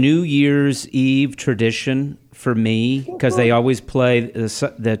a New Year's Eve tradition for me because they always play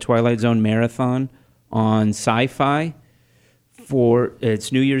the Twilight Zone marathon on Sci-Fi.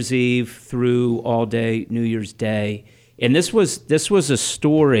 It's New Year's Eve through all day New Year's Day, and this was a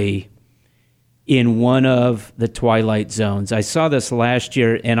story in one of the Twilight Zones. I saw this last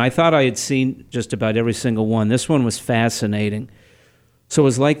year, and I thought I had seen just about every single one. This one was fascinating. So it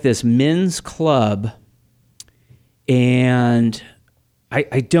was like this men's club, and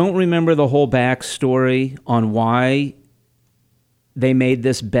I don't remember the whole backstory on why they made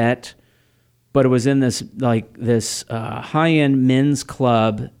this bet. But it was in this high-end men's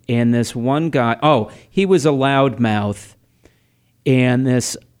club, and this one guy, he was a loudmouth, and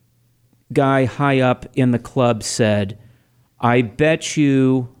this guy high up in the club said, "I bet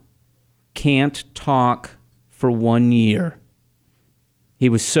you can't talk for 1 year." He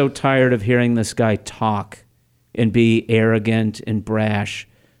was so tired of hearing this guy talk and be arrogant and brash.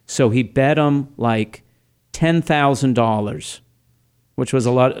 So he bet him like $10,000, which was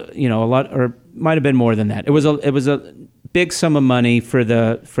a lot, or might have been more than that. It was a big sum of money for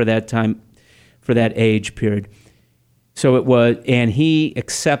that time, for that age period. So it was, and he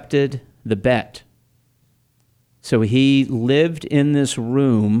accepted the bet. So he lived in this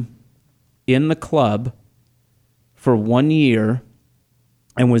room in the club for 1 year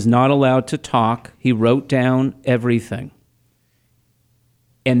and was not allowed to talk. He wrote down everything.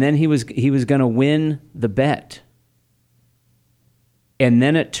 And then he was going to win the bet. And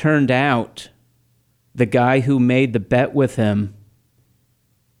then it turned out the guy who made the bet with him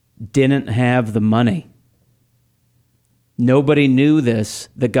didn't have the money. Nobody knew this.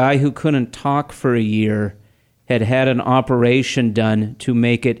 The guy who couldn't talk for a year had an operation done to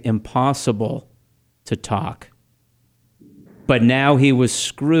make it impossible to talk. But now he was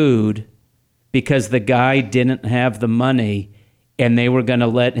screwed because the guy didn't have the money and they were going to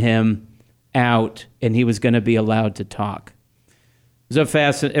let him out and he was going to be allowed to talk. It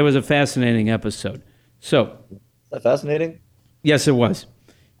was a fascinating episode. So, is that fascinating? Yes, it was.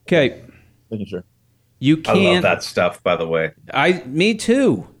 Okay. Making sure. You can't. I love that stuff, by the way. Me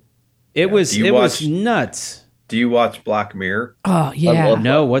too. It was nuts. Do you watch Black Mirror? Oh yeah.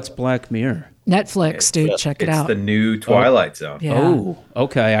 No, what's Black Mirror? Netflix, dude, check it out. It's the new Twilight Zone. Yeah. Oh,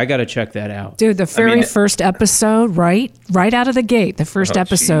 okay. I got to check that out. Dude, the very first episode, right out of the gate, the first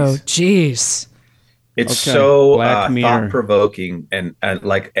episode. Jeez. It's so thought-provoking and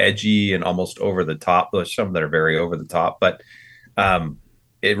like edgy and almost over the top. There's some that are very over the top, but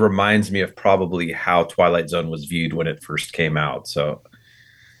it reminds me of probably how Twilight Zone was viewed when it first came out. So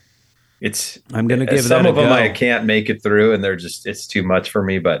I'm going to give some of them I can't make it through, and it's too much for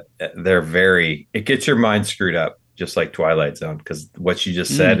me. But it gets your mind screwed up, just like Twilight Zone, because what you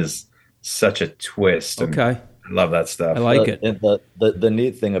just said is such a twist. Okay, I love that stuff. I like it. And the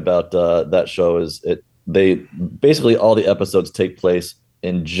neat thing about that show is they basically all the episodes take place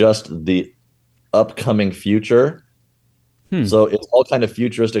in just the upcoming future. So it's all kind of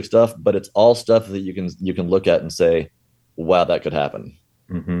futuristic stuff, but it's all stuff that you can look at and say, "Wow, that could happen."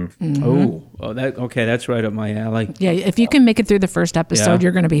 Oh, that's right up my alley. Yeah, if you can make it through the first episode,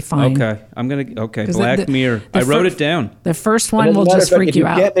 you're going to be fine. Okay, Black Mirror. I wrote it down. The first one will just freak you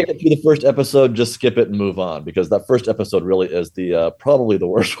out. If you can't make it through the first episode, just skip it and move on, because that first episode really is the probably the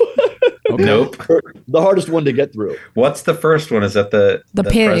worst one. Okay. Nope. The hardest one to get through. What's the first one? Is that the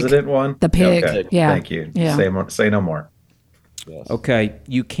pig. President one? The pig. Okay. Yeah. Thank you. Yeah. Say no more. Yes. Okay,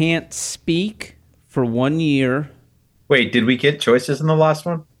 you can't speak for 1 year. Wait, did we get choices in the last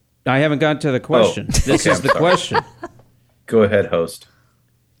one? I haven't gotten to the question. This is the question. Go ahead, host.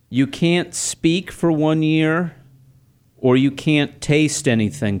 You can't speak for 1 year, or you can't taste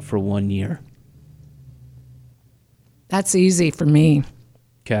anything for 1 year. That's easy for me.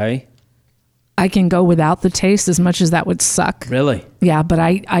 Okay. I can go without the taste, as much as that would suck. Really? Yeah, but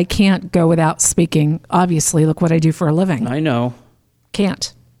I can't go without speaking. Obviously, look what I do for a living. I know.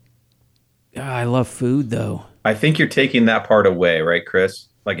 Can't. I love food, though. I think you're taking that part away, right, Chris?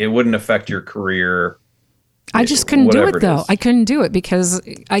 Like, it wouldn't affect your career. I just couldn't do it, though. I couldn't do it because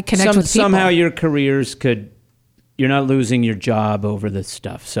I connect with people. Somehow your careers you're not losing your job over this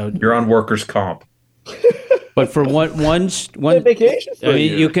stuff. So you're on workers' comp. But for one vacation,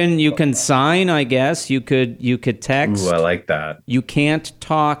 you can sign, I guess. You could text. Ooh, I like that. You can't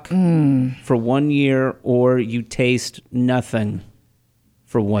talk for 1 year, or you taste nothing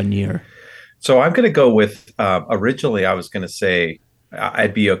for 1 year. So I'm going to go with. Originally, I was going to say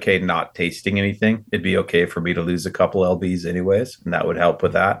I'd be okay not tasting anything. It'd be okay for me to lose a couple lbs anyways, and that would help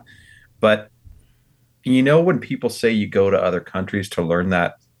with that. But when people say you go to other countries to learn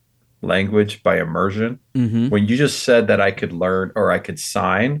that language by immersion, when you just said that I could learn or I could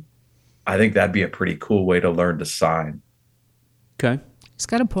sign, I think that'd be a pretty cool way to learn to sign. Okay, it's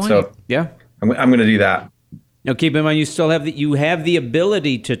got a point. So yeah, I'm going to do that. Now keep in mind, you still have the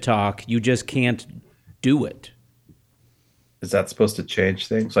ability to talk. You just can't do it. Is that supposed to change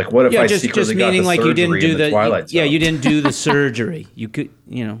things? Like, what if I secretly got the surgery in the Twilight Zone? You didn't do the surgery. You could,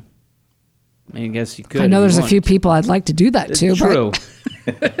 I guess you could. I know there's a few people I'd like to do that too. True.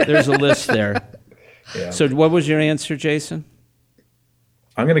 There's a list there. Yeah. So what was your answer, Jason?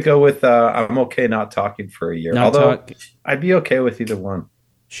 I'm going to go with I'm okay not talking for a year. I'd be okay with either one.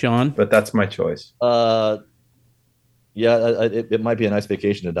 Sean? But that's my choice. It might be a nice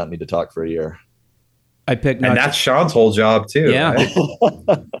vacation to not need to talk for a year. I picked and that's Sean's whole job too. Yeah.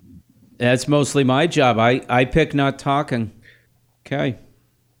 Right? That's mostly my job. I pick not talking. Okay.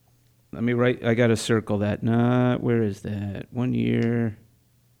 Let me write. I got to circle that. Where is that? 1 year,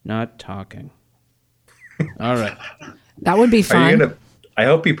 not talking. All right. That would be fun. I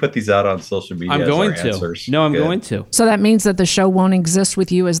hope you put these out on social media. I'm going to. Answers. No, I'm going to. So that means that the show won't exist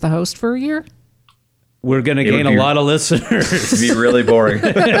with you as the host for a year? We're going to gain a lot of listeners. It'd be really boring.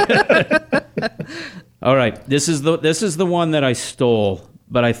 All right. This is the one that I stole,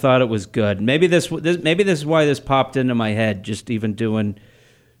 but I thought it was good. Maybe this is why this popped into my head, just even doing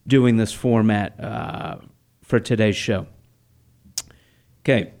this format for today's show.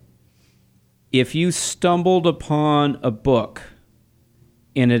 Okay. If you stumbled upon a book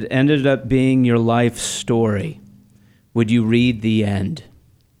and it ended up being your life story, would you read the end?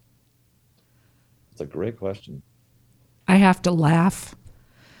 That's a great question. I have to laugh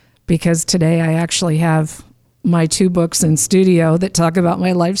because today I actually have my 2 books in studio that talk about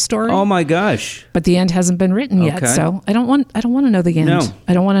my life story. Oh my gosh. But the end hasn't been written yet, so I don't want to know the end. No.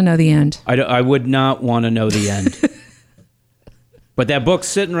 I don't want to know the end. I would not want to know the end. But that book's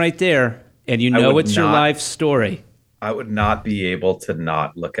sitting right there, and it's your life story. I would not be able to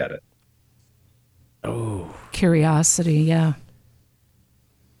not look at it. Oh. Curiosity, yeah.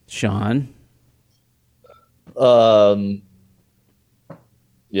 Sean?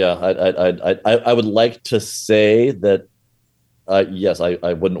 Yeah, I would like to say that yes,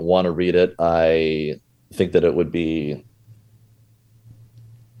 I wouldn't want to read it. I think that it would be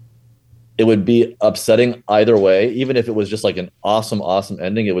upsetting either way. Even if it was just like an awesome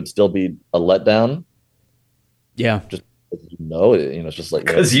ending, it would still be a letdown. Yeah. Just, it's just like,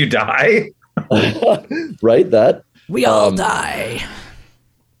 because you die. Right? That we all die.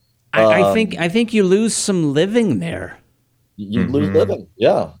 I think you lose some living there. You lose living.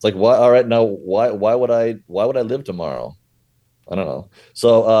 Yeah. It's like, why? All right. Now, why would I live tomorrow? I don't know.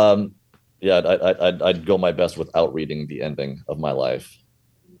 So, I'd go my best without reading the ending of my life.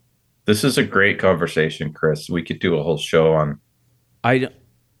 This is a great conversation, Chris. We could do a whole show on. I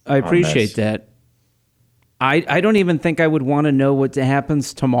appreciate that. I don't even think I would want to know what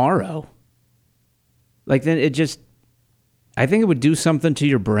happens tomorrow. Like, then I think it would do something to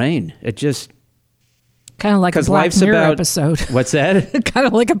your brain. It just kind of like a Black Mirror episode. What's that? Kind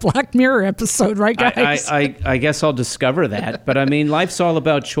of like a Black Mirror episode, right, guys? I guess I'll discover that. But I mean, life's all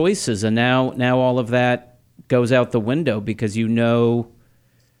about choices, and now all of that goes out the window because you know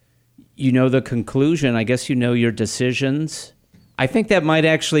the conclusion. I guess you know your decisions. I think that might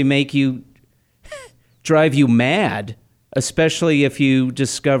actually drive you mad, especially if you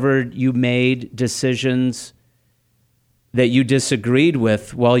discovered you made decisions that you disagreed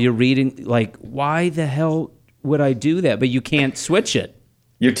with while you're reading. Like, why the hell would I do that? But you can't switch it.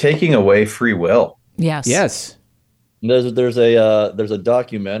 You're taking away free will. Yes. There's a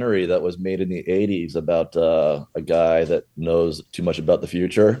documentary that was made in the 80s about a guy that knows too much about the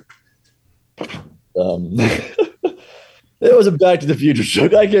future. It was a Back to the Future show.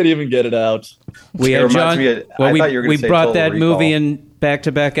 I can't even get it out. We brought that movie in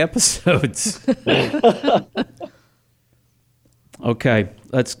back-to-back episodes. Okay,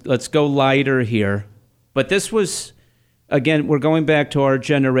 let's go lighter here. But this was, again, we're going back to our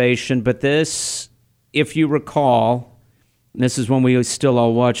generation, but this, if you recall, this is when we still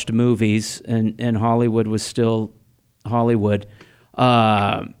all watched movies and Hollywood was still Hollywood.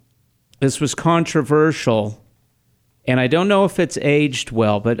 This was controversial. And I don't know if it's aged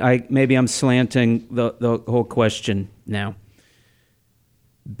well, but maybe I'm slanting the whole question now.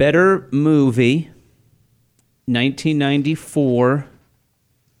 Better movie, 1994,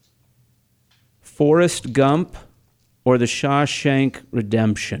 Forrest Gump or The Shawshank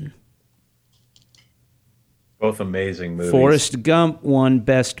Redemption? Both amazing movies. Forrest Gump won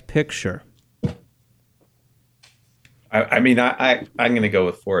Best Picture. I'm going to go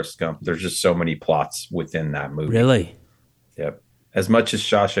with Forrest Gump. There's just so many plots within that movie. Really? Yep. As much as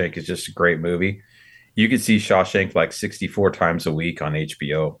Shawshank is just a great movie, you could see Shawshank like 64 times a week on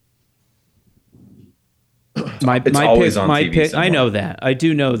HBO. It's always on TV somewhere. I know that. I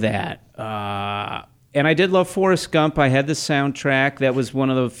do know that. And I did love Forrest Gump. I had the soundtrack. That was one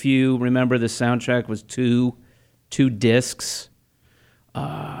of the few. Remember, the soundtrack was two discs.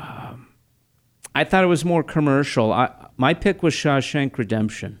 I thought it was more commercial. My pick was Shawshank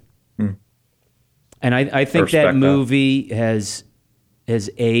Redemption. And I think that movie has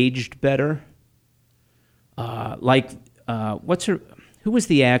aged better. Who was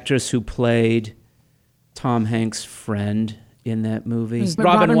the actress who played Tom Hanks' friend in that movie?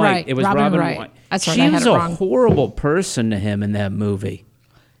 Robin Wright. It was Robin Wright. That's right. She was a horrible person to him in that movie.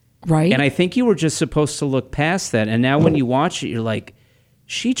 Right. And I think you were just supposed to look past that. And now when you watch it, you're like,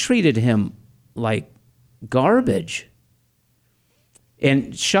 she treated him like garbage.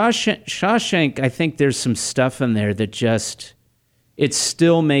 And Shawshank, I think there's some stuff in there that just, it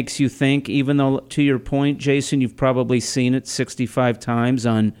still makes you think, even though, to your point, Jason, you've probably seen it 65 times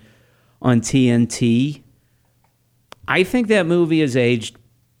on TNT. I think that movie has aged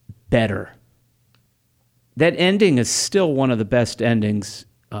better. That ending is still one of the best endings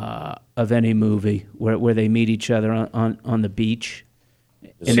of any movie, where they meet each other on the beach.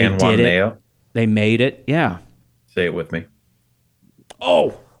 And San Juan Mayo. They made it, yeah. Say it with me.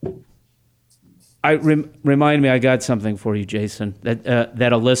 Oh, remind me, I got something for you, Jason,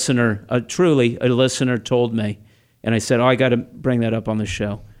 that a listener, truly a listener told me. And I said, I got to bring that up on the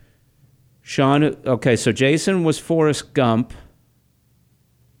show. Sean, okay, so Jason was Forrest Gump.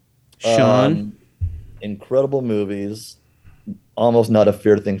 Sean? Incredible movies. Almost not a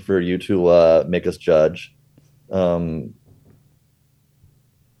fair thing for you to make us judge.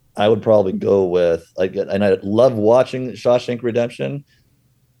 I would probably go with, and I love watching Shawshank Redemption,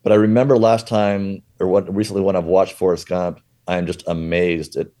 but I remember recently when I've watched Forrest Gump, I'm just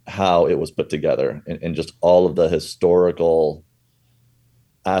amazed at how it was put together and just all of the historical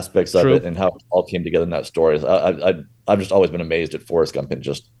aspects of it and how it all came together in that story. I've just always been amazed at Forrest Gump and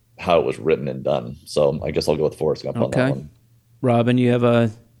just how it was written and done. So I guess I'll go with Forrest Gump on that one. Robin, you have a...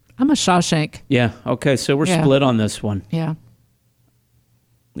 I'm a Shawshank. Yeah, okay, so we're split on this one. Yeah.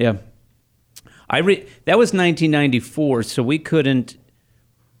 Yeah. That was 1994, so we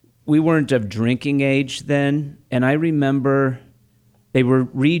weren't of drinking age then, and I remember they were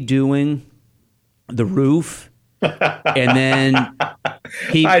redoing The Roof, and then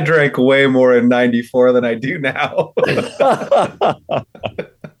I drank way more in 94 than I do now.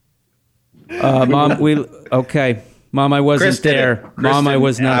 Mom, Mom, I wasn't there. Mom, I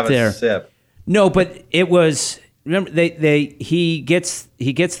was not there. Sip. No, but it was. Remember, he gets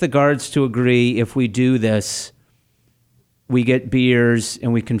the guards to agree. If we do this, we get beers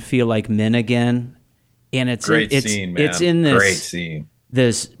and we can feel like men again. And it's scene, man. It's in this great scene.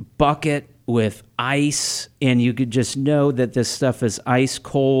 This bucket with ice, and you could just know that this stuff is ice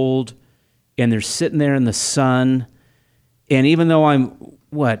cold, and they're sitting there in the sun. And even though I'm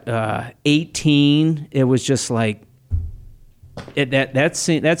 18, it was just like that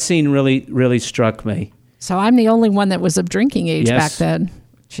scene really, really struck me. So I'm the only one that was of drinking age back then.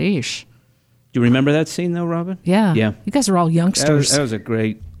 Sheesh. Do you remember that scene though, Robin? Yeah. You guys are all youngsters. That was a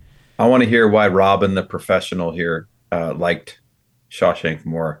great. I want to hear why Robin, the professional here, liked Shawshank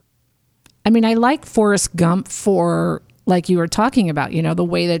more. I mean, I like Forrest Gump for, like you were talking about, the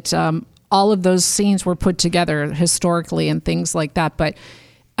way that all of those scenes were put together historically and things like that. But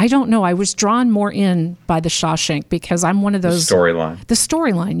I don't know. I was drawn more in by the Shawshank because I'm one of those. The storyline. The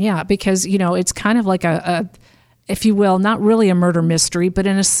storyline, yeah. Because, it's kind of like a, if you will, not really a murder mystery, but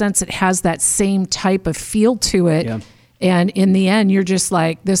in a sense it has that same type of feel to it. Yeah. And in the end, you're just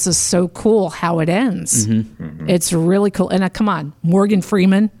like, this is so cool how it ends. Mm-hmm. Mm-hmm. It's really cool. And come on, Morgan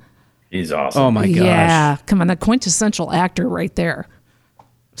Freeman. He's awesome. Oh, my gosh. Yeah, come on, the quintessential actor right there.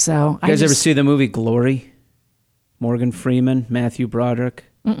 So, you guys ever see the movie Glory? Morgan Freeman, Matthew Broderick.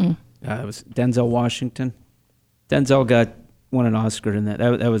 It was Denzel Washington. Denzel won an Oscar in that.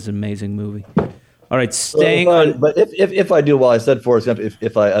 That was an amazing movie. All right, staying on. But if I do, well, I said, for example,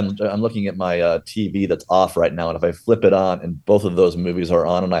 if I'm looking at my TV that's off right now, and if I flip it on and both of those movies are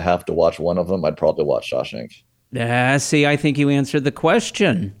on and I have to watch one of them, I'd probably watch Shawshank. See, I think you answered the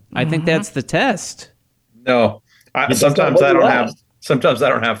question. I think that's the test. No, sometimes I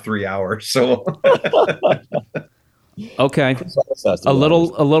don't have 3 hours. So okay, a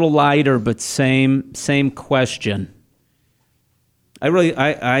little lighter, but same question.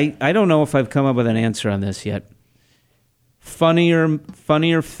 I don't know if I've come up with an answer on this yet.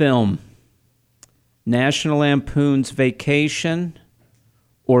 Funnier film, National Lampoon's Vacation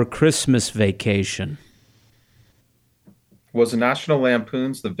or Christmas Vacation? Was National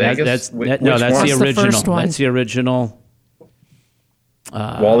Lampoon's the Vegas? That's the original. That's the original.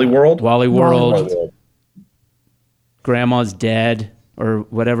 Wally World? Wally World. Grandma's dead, or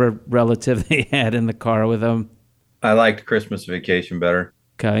whatever relative they had in the car with them. I liked Christmas Vacation better.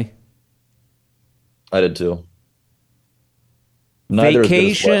 Okay. I did too.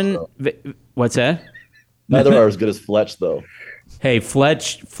 Vacation. What's that? Neither are as good as Fletch, though. Hey,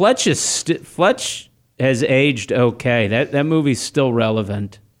 Fletch has aged okay. That movie's still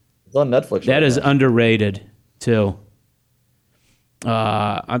relevant. It's on Netflix. That is underrated too.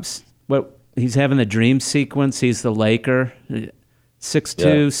 He's having the dream sequence. He's the Laker, 6'2",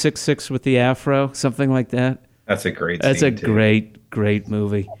 6'6" with the afro, something like that. That's a great. That's a great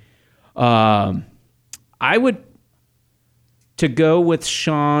movie. I would to go with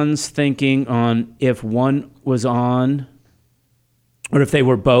Sean's thinking on if one was on, or if they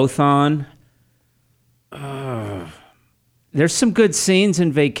were both on. There's some good scenes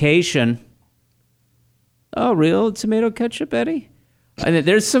in Vacation. Oh, real tomato ketchup, Eddie? I mean,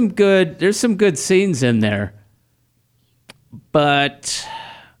 there's some good scenes in there. But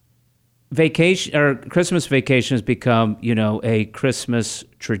Vacation or Christmas Vacation has become, a Christmas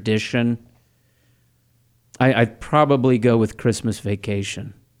tradition. I'd probably go with Christmas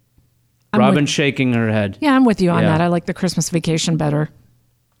Vacation. Robin shaking her head. Yeah, I'm with you on that. I like the Christmas Vacation better.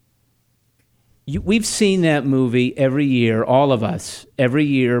 We've seen that movie every year, all of us, every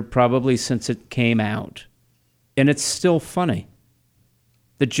year, probably since it came out. And it's still funny.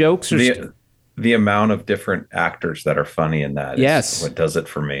 The jokes are... The amount of different actors that are funny in that is what does it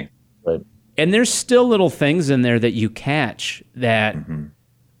for me. Right. And there's still little things in there that you catch that... Mm-hmm.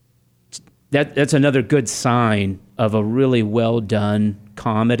 That's another good sign of a really well done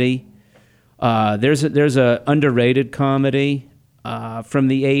comedy. There's a underrated comedy from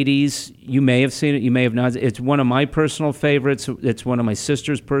the 80s. You may have seen it, you may have not. It's one of my personal favorites. It's one of my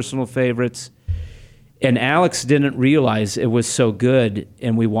sister's personal favorites. And Alex didn't realize it was so good,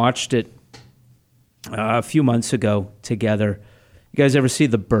 and we watched it a few months ago together. You guys ever see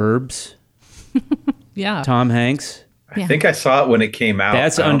The Burbs? Yeah. Tom Hanks? I think I saw it when it came out.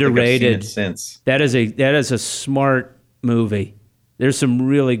 That's I don't underrated. think I've seen it since. That is a smart movie. There's some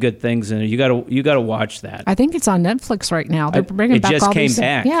really good things in it. You gotta watch that. I think it's on Netflix right now. They're bringing it back just all came these.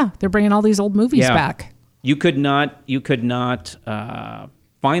 back. Yeah, they're bringing all these old movies Yeah. back. You could not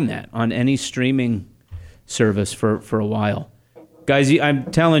find that on any streaming service for a while. Guys,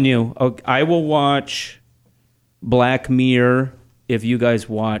 I'm telling you, I will watch Black Mirror if you guys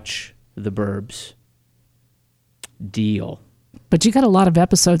watch The Burbs. Deal. But you got a lot of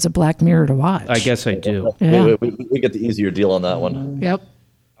episodes of Black Mirror to watch. I guess I do. Yeah. We get the easier deal on that one. Yep.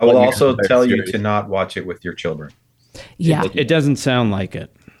 I will Like also your tell you series. to not watch it with your children. Yeah. It doesn't sound like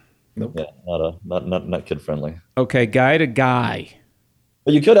it. Yeah, not kid friendly. Okay, guy to guy.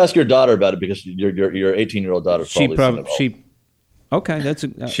 But you could ask your daughter about it because your 18-year-old daughter Okay, that's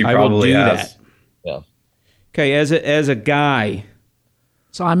She I will probably do has. that. Yeah. Okay, as a guy.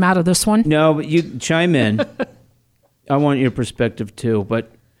 So I'm out of this one. No, but you chime in. I want your perspective too.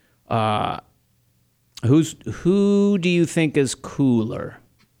 But who do you think is cooler,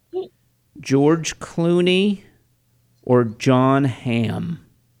 George Clooney or Jon Hamm?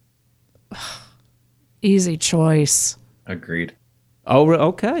 Easy choice. Agreed. Oh,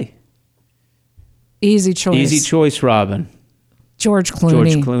 okay. Easy choice. Easy choice, Robin. George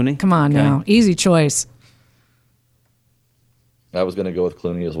Clooney. George Clooney? Come on Okay. now. Easy choice. I was going to go with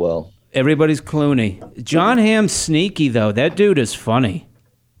Clooney as well. Everybody's Clooney. Jon Hamm's sneaky though. That dude is funny.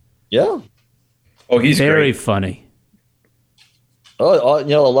 Yeah. Oh, he's Very great. funny. Oh, a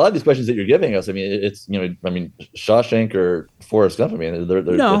lot of these questions that you're giving us, I mean, it's Shawshank or Forrest Gump. I mean, they're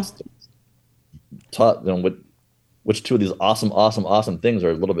No. it's taught, which two of these awesome things are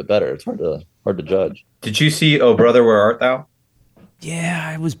a little bit better. It's hard to judge. Did you see Oh Brother, Where Art Thou? Yeah,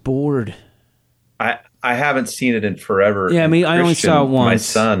 I was bored. I haven't seen it in forever. Yeah, I mean, I only saw it My once.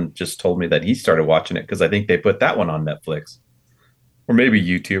 son just told me that he started watching it because I think they put that one on Netflix. Or maybe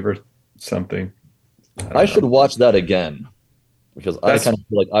YouTube or something. I should watch that again because I That's- kind of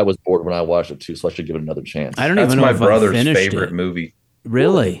feel like I was bored when I watched it too, so I should give it another chance. I don't That's even know my if brother's I finished favorite it. movie.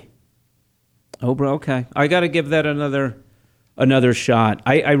 Really? Oh, bro. Okay, I got to give that another shot.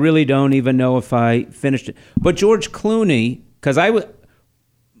 I really don't even know if I finished it. But George Clooney, because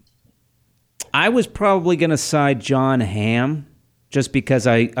I was probably going to side Jon Hamm just because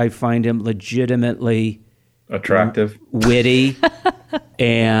I find him legitimately Attractive. witty,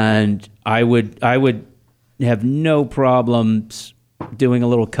 and I would have no problems doing a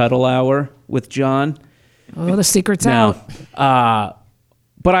little cuddle hour with John. Oh, the secret's No, out.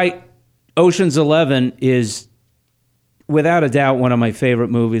 but Ocean's 11 is without a doubt one of my favorite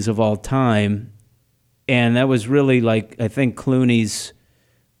movies of all time, and that was really I think Clooney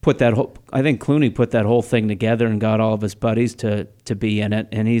put that whole thing together and got all of his buddies to be in it,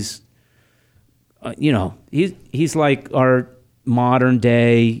 and he's he's like our modern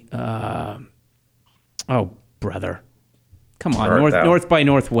day brother. Come on, North by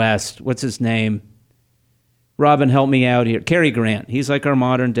Northwest. What's his name? Robin, help me out here. Cary Grant. He's like our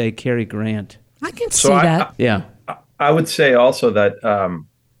modern day Cary Grant. I can see that. Yeah. I would say also that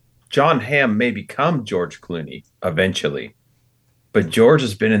Jon Hamm may become George Clooney eventually, but George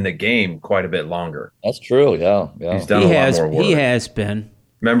has been in the game quite a bit longer. That's true. Yeah. He's done a lot more work. He has been.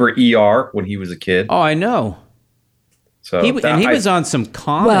 Remember ER when he was a kid? Oh, I know. So He was on some Well,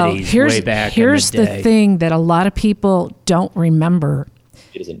 comedies way back here's in the day. the thing that a lot of people don't remember.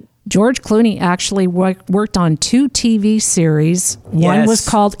 He doesn't. George Clooney actually worked on 2 TV series. One was Yes.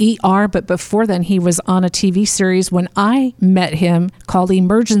 called ER, but before then he was on a TV series when I met him called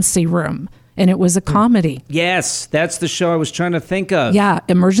Emergency Room, and it was a comedy. Yes, that's the show I was trying to think of. Yeah,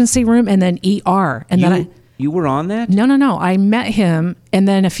 Emergency Room and then ER. And then You were on that? No. I met him, and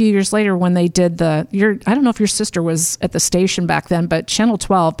then a few years later, when they did I don't know if your sister was at the station back then, but Channel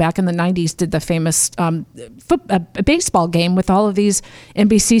 12 back in the 90s did the famous a baseball game with all of these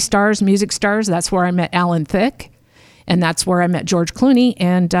NBC stars, music stars. That's where I met Alan Thicke, and that's where I met George Clooney,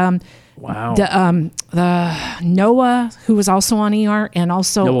 and Wow. the Noah, who was also on ER, and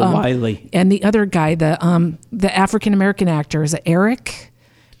also Noah Wiley. and the other guy, the African American actor, is it Eric?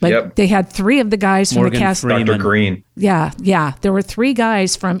 But Yep. they had 3 of the guys from Morgan the cast. Freeman. Dr. Green. Yeah. There were 3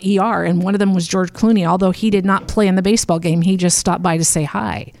 guys from ER, and one of them was George Clooney. Although he did not play in the baseball game, he just stopped by to say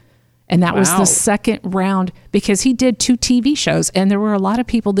hi. And that was Wow. the second round because he did 2 TV shows, and there were a lot of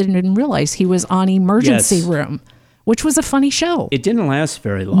people that didn't realize he was on Emergency Yes. Room, which was a funny show. It didn't last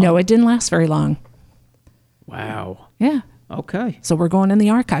very long. No, it didn't last very long. Wow. Yeah. Okay. So we're going in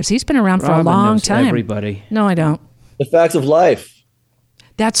the archives. He's been around for Robin a long knows time. everybody. No, I don't. The Facts of Life.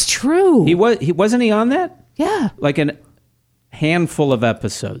 That's true. He wasn't he on that? Yeah. Like a handful of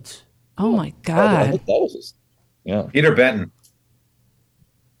episodes. Oh my I God. think that was his. Yeah. Peter Benton.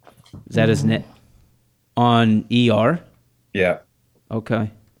 Is that his net on ER? Yeah.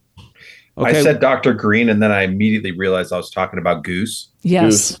 Okay. I said Dr. Green, and then I immediately realized I was talking about Goose. Yes.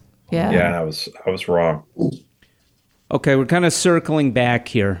 Goose. Yeah. Yeah, and I was wrong. Okay, we're kind of circling back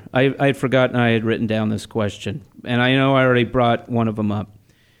here. I'd forgotten I had written down this question, and I know I already brought one of them up.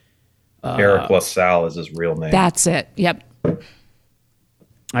 Eric LaSalle is his real name. That's it. Yep.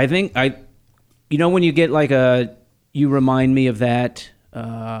 I think when you get like you remind me of that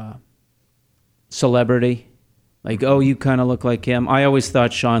celebrity, like, oh, you kind of look like him. I always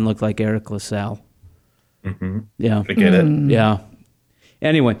thought Sean looked like Eric LaSalle. Mm-hmm. Yeah. I get it. Yeah.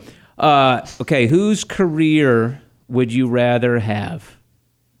 Anyway, okay, whose career would you rather have?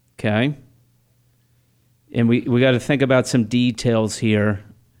 Okay. And we got to think about some details here.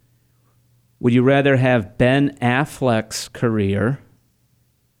 Would you rather have Ben Affleck's career?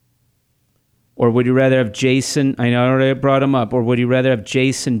 Or would you rather have Jason, I know I already brought him up, or would you rather have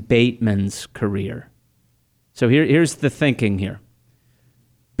Jason Bateman's career? So here's the thinking here.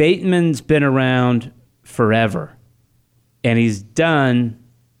 Bateman's been around forever, and he's done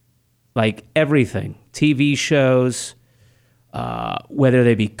like everything. TV shows, whether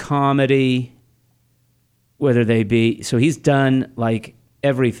they be comedy, so he's done like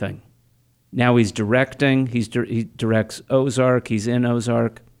everything. Now he's directing. He directs Ozark. He's in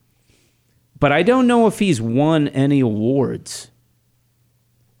Ozark. But I don't know if he's won any awards.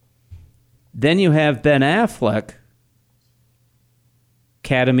 Then you have Ben Affleck,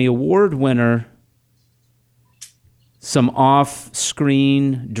 Academy Award winner, some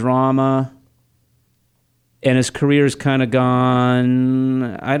off-screen drama, and his career's kind of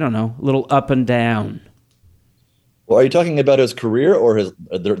gone, I don't know, a little up and down. Well, are you talking about his career or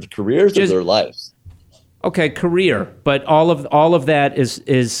their careers or their lives? Okay, career, but all of that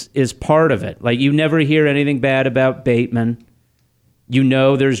is part of it. Like, you never hear anything bad about Bateman. You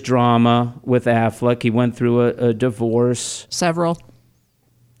know there's drama with Affleck. He went through a divorce. Several.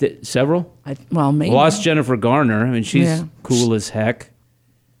 Several? Maybe. Lost Jennifer Garner. I mean, she's cool as heck.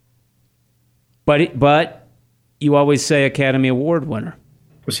 But you always say Academy Award winner.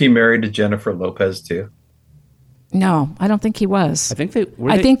 Was he married to Jennifer Lopez too? No, I don't think he was. I think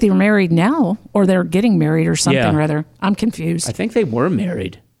they're married now, or they're getting married or something rather. I'm confused. I think they were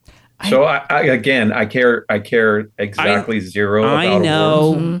married. So I care exactly zero about I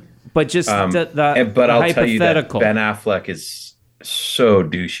know, awards. But just but I'll tell you that Ben Affleck is so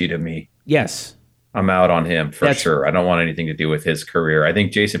douchey to me. Yes. I'm out on him for sure. I don't want anything to do with his career. I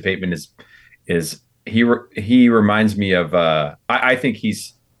think Jason Bateman he reminds me of I think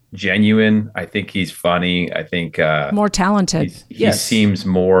he's genuine. I think he's funny. I think more talented. He seems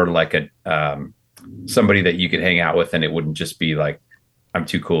more like a somebody that you could hang out with, and it wouldn't just be like, I'm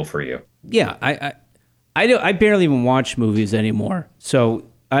too cool for you. Yeah, I barely even watch movies anymore. So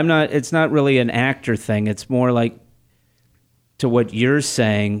I'm not. It's not really an actor thing. It's more like, to what you're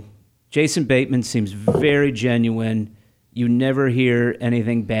saying, Jason Bateman seems very genuine. You never hear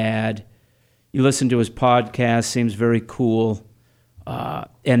anything bad. You listen to his podcast, seems very cool.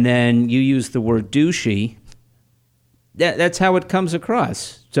 And then you use the word douchey. That's how it comes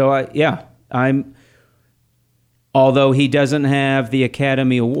across. So, although he doesn't have the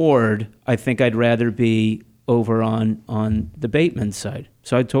Academy Award, I think I'd rather be over on the Bateman side.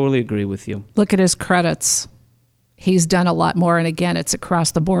 So I totally agree with you. Look at his credits. He's done a lot more. And again, it's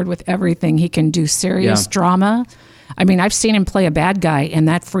across the board with everything. He can do serious drama. I mean, I've seen him play a bad guy, and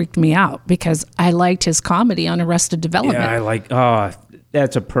that freaked me out because I liked his comedy on Arrested Development. Yeah,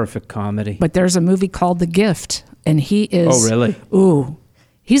 that's a perfect comedy. But there's a movie called The Gift, and he is... Oh, really? Ooh.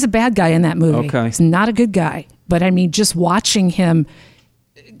 He's a bad guy in that movie. Okay. He's not a good guy. But, I mean, just watching him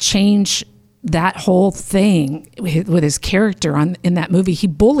change that whole thing with his character in that movie, he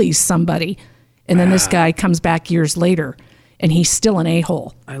bullies somebody, and then this guy comes back years later, and he's still an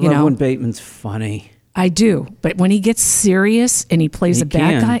a-hole. I love when Bateman's funny. I do. But when he gets serious and he plays a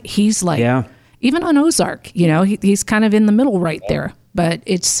bad guy, he's like... Yeah. Even on Ozark, he's kind of in the middle right there. But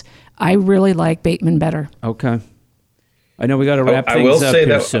I really like Bateman better. Okay. I know we got to wrap things up. I will say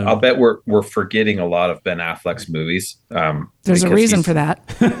that soon. I'll bet we're forgetting a lot of Ben Affleck's movies. There's a reason for that.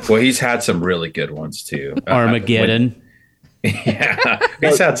 Well, he's had some really good ones too. Armageddon.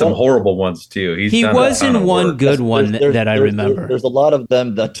 He's had some horrible ones too. He was in one good one that I remember. There's a lot of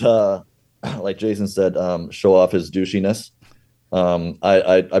them that, like Jason said, show off his douchiness.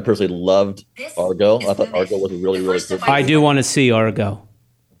 I personally loved Argo. I thought Argo was really, really good. I do want to see Argo.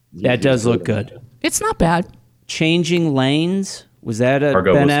 That does look good. It's not bad. Changing Lanes? Was that a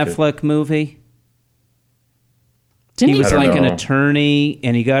Ben Affleck movie? He was like an attorney,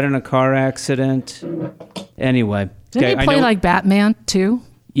 and he got in a car accident. Anyway. Didn't he play like Batman, too?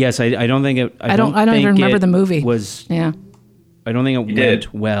 Yes, I don't think it... I don't even remember the movie. Was I don't think it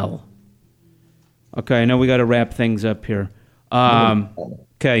went well. Okay, I know we got to wrap things up here.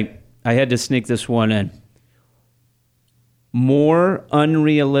 Okay, I had to sneak this one in. More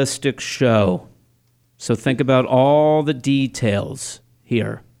unrealistic show. So think about all the details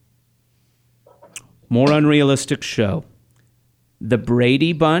here. More unrealistic show. The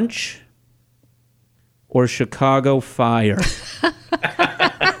Brady Bunch or Chicago Fire?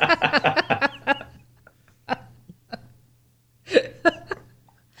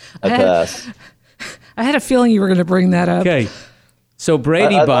 I pass. I had a feeling you were going to bring that up. Okay. So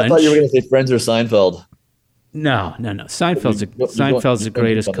Brady Bunch. I thought you were going to say Friends or Seinfeld. No. Seinfeld's the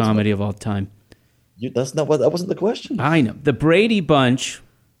greatest comedy of all time. That wasn't the question. I know. The Brady Bunch.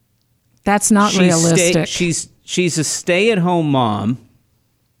 That's not realistic. She's a stay-at-home mom,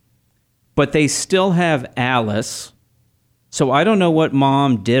 but they still have Alice. So I don't know what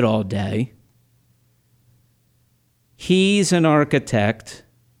mom did all day. He's an architect.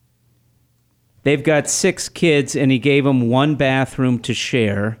 They've got 6 kids, and he gave them 1 bathroom to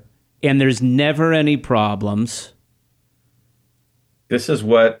share, and there's never any problems. This is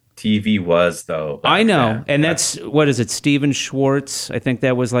what TV was, though. I know, and that's, what is it, Steven Schwartz? I think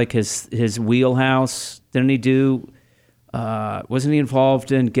that was like his wheelhouse. Didn't he do, wasn't he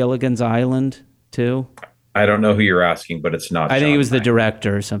involved in Gilligan's Island, too? I don't know who you're asking, but it's not. I think he was the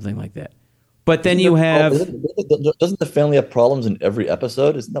director or something like that. But then you have... Doesn't the family have problems in every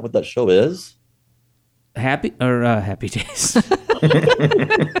episode? Isn't that what that show is? Happy Days.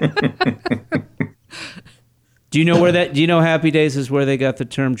 Do you know Happy Days is where they got the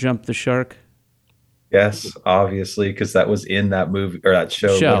term "jump the shark"? Yes, obviously, because that was in that movie or that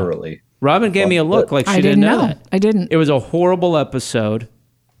show. Literally. Robin gave me a look like she didn't know that. I didn't. It was a horrible episode.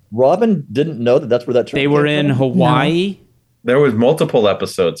 Robin didn't know that's where that term They were in Hawaii. No. There was multiple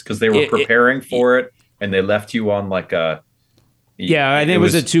episodes because they were preparing for it, and they left you on like a... Yeah, I think it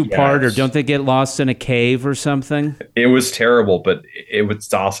was a 2-parter. Yes. Don't they get lost in a cave or something? It was terrible, but it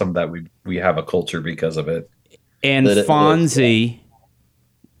was awesome that we have a culture because of it. And Fonzie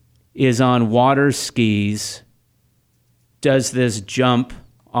is on water skis, does this jump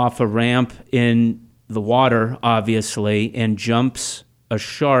off a ramp in the water, obviously, and jumps a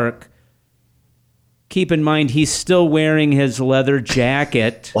shark. Keep in mind, he's still wearing his leather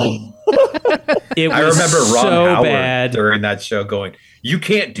jacket. I remember Ron Howard during that show going, "You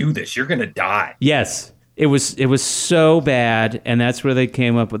can't do this. You're going to die." Yes. It was so bad, and that's where they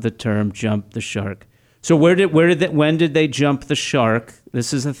came up with the term "jump the shark." So when did they jump the shark?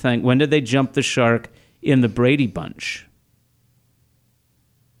 This is the thing. When did they jump the shark in the Brady Bunch?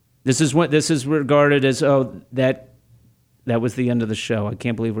 This is regarded as that was the end of the show. I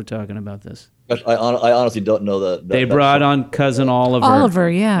can't believe we're talking about this. I honestly don't know that. They brought on Cousin Oliver. Oliver,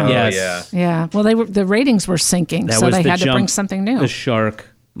 yeah. Yes. Yeah. Well, the ratings were sinking, so they had to bring something new. The shark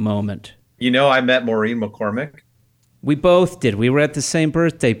moment. I met Maureen McCormick. We both did. We were at the same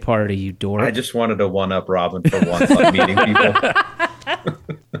birthday party, you dork. I just wanted to one-up Robin for once on meeting people.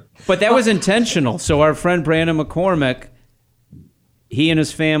 But that was intentional. So our friend Brandon McCormick, he and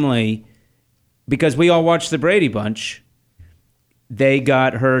his family, because we all watched the Brady Bunch, they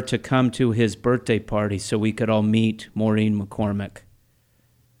got her to come to his birthday party so we could all meet Maureen McCormick.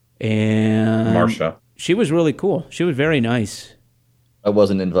 And Marsha. She was really cool. She was very nice. I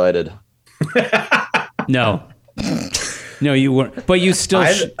wasn't invited. No. No, you weren't. But you still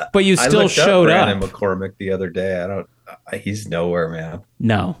showed up. Brandon McCormick the other day. He's nowhere, man.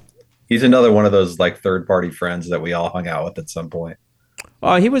 No. He's another one of those like third-party friends that we all hung out with at some point.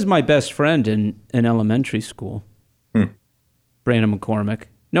 Oh, he was my best friend in elementary school. Brandon McCormick.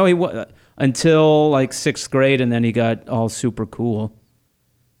 No, he was until like 6th grade, and then he got all super cool.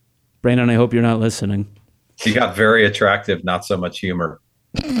 Brandon, I hope you're not listening. He got very attractive, not so much humor.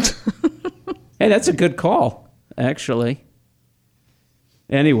 Hey, that's a good call, actually.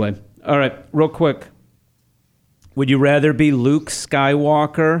 Anyway, all right, real quick. Would you rather be Luke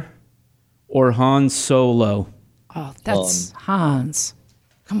Skywalker or Han Solo? Oh, that's Hans.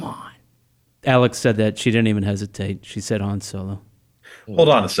 Come on. Alex said that. She didn't even hesitate. She said Han Solo. Hold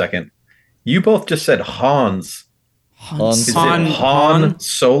on a second. You both just said Hans. Is it Han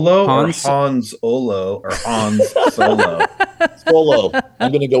Solo or Hans Olo or Hans Solo? Solo.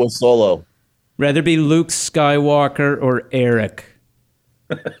 I'm going to go with Solo. Rather be Luke Skywalker or Eric?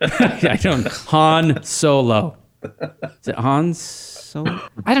 I don't know. Han Solo. Is it Han Solo?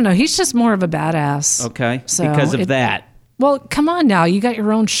 I don't know. He's just more of a badass. Okay. So because of that. Well, come on now. You got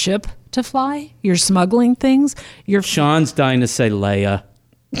your own ship to fly. You're smuggling things. Sean's dying to say Leia.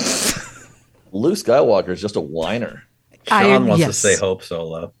 Luke Skywalker is just a whiner. Sean wants to say Hope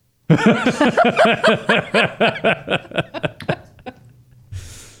Solo.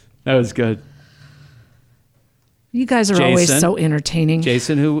 That was good. You guys are always so entertaining.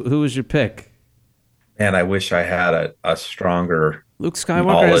 Jason, who was your pick? Man, I wish I had a stronger Luke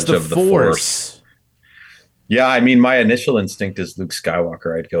Skywalker has the Force. Yeah, I mean, my initial instinct is Luke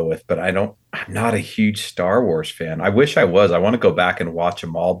Skywalker I'd go with, but I'm not a huge Star Wars fan. I wish I was. I want to go back and watch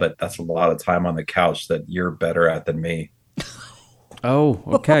them all, but that's a lot of time on the couch that you're better at than me. Oh,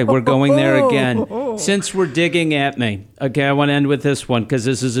 okay. We're going there again. Since we're digging at me, okay, I want to end with this one because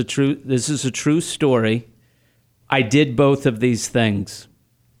this is a true story. I did both of these things.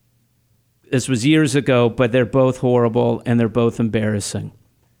 This was years ago, but they're both horrible and they're both embarrassing.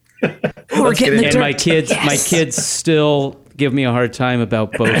 And my kids still give me a hard time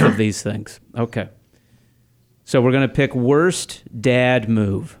about both of these things. Okay. So we're going to pick worst dad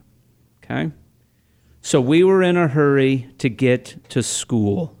move. Okay. So we were in a hurry to get to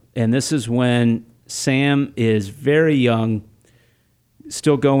school. And this is when Sam is very young,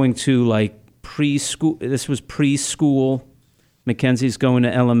 still going to like preschool. This was preschool. Mackenzie's going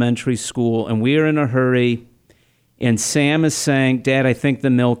to elementary school. And we are in a hurry. And Sam is saying, Dad, I think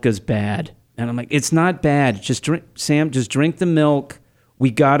the milk is bad. And I'm like, it's not bad. Just drink, Sam, just drink the milk. We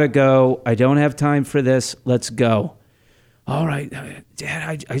got to go. I don't have time for this. Let's go. All right,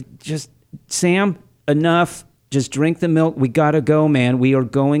 Dad, Sam, enough. Just drink the milk. We got to go, man. We are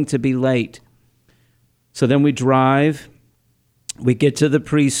going to be late. So then we drive. We get to the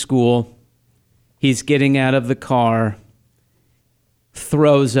preschool. He's getting out of the car.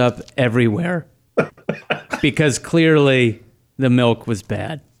 Throws up everywhere. Because clearly the milk was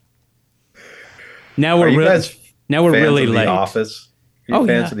bad. Now we're really late. The Office? Are you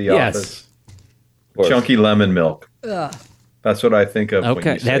fans of The Office? Yes. Chunky lemon milk. Ugh. That's what I think of.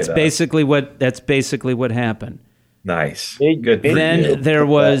 Okay, that's basically what happened. Nice. Good. Then there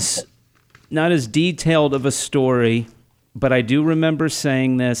was not as detailed of a story, but I do remember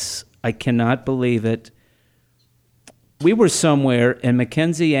saying this. I cannot believe it. We were somewhere and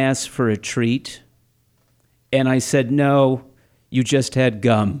Mackenzie asked for a treat. And I said, no, you just had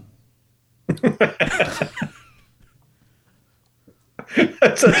gum. That's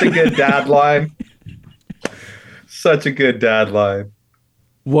such a good dad line. Such a good dad line.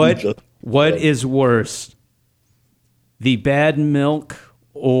 What is worse? The bad milk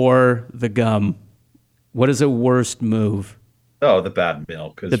or the gum? What is a worst move? Oh, the bad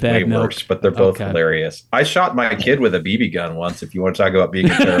milk is way worse, but they're both hilarious. I shot my kid with a BB gun once, if you want to talk about being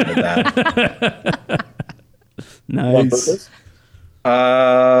a terrible dad. Nice.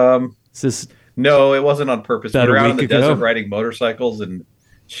 No, it wasn't on purpose. We were out in the desert riding motorcycles and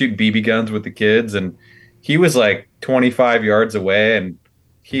shooting BB guns with the kids, and he was like 25 yards away, and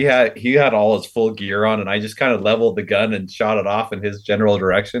he had all his full gear on, and I just kind of leveled the gun and shot it off in his general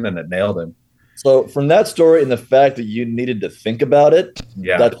direction, and it nailed him. So from that story and the fact that you needed to think about it,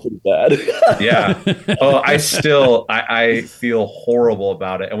 that's pretty bad. Yeah. Oh, I feel horrible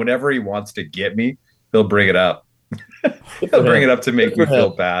about it, and whenever he wants to get me, he'll bring it up. He'll bring it up to make me feel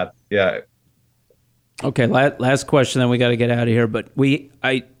bad. Yeah. Okay, last question, then we got to get out of here. But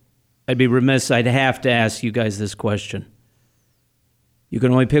I'd be remiss. I'd have to ask you guys this question. You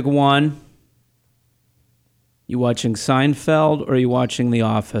can only pick one. You watching Seinfeld or are you watching The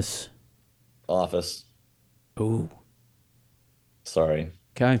Office? Office. Ooh. Sorry.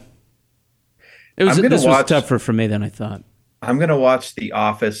 Okay. This was tougher for me than I thought. I'm going to watch The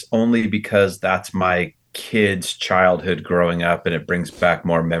Office only because that's my kid's childhood growing up, and it brings back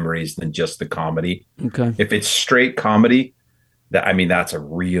more memories than just the comedy. Okay. If it's straight comedy, that's a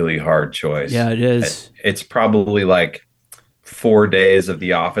really hard choice. Yeah, it is. It's probably like 4 days of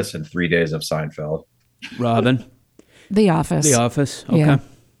The Office and 3 days of Seinfeld. Robin? The Office. The Office. Okay. Yeah.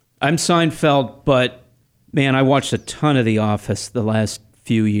 I'm Seinfeld, but man, I watched a ton of The Office the last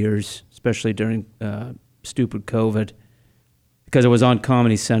few years, especially during stupid COVID, because it was on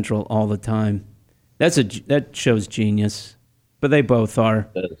Comedy Central all the time. That show's genius, but they both are.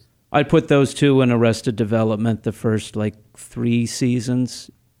 I'd put those two in Arrested Development, the first 3 seasons,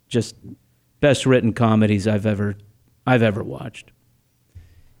 just best written comedies I've ever watched.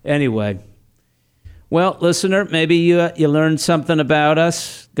 Anyway, well, listener, maybe you learned something about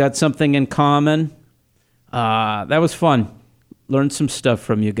us, got something in common. That was fun. Learned some stuff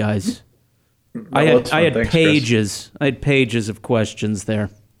from you guys. I had pages. I had pages of questions there.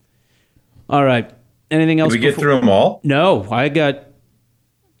 All right. Anything else? Did we get through them all? No, I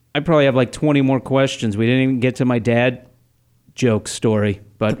probably have 20 more questions. We didn't even get to my dad joke story,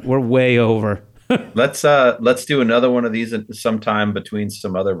 but we're way over. Let's do another one of these sometime between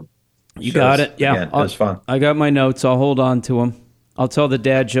some other. You got it. Yeah, it was fun. I got my notes. I'll hold on to them. I'll tell the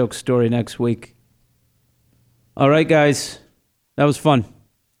dad joke story next week. All right, guys, that was fun.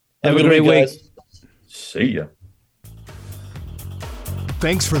 Have a great week. Guys. See ya.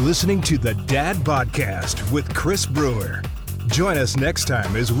 Thanks for listening to the Dad Podcast with Chris Brewer. Join us next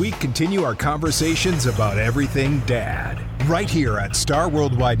time as we continue our conversations about everything dad, right here at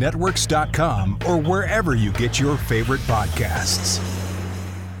StarWorldWideNetworks.com or wherever you get your favorite podcasts.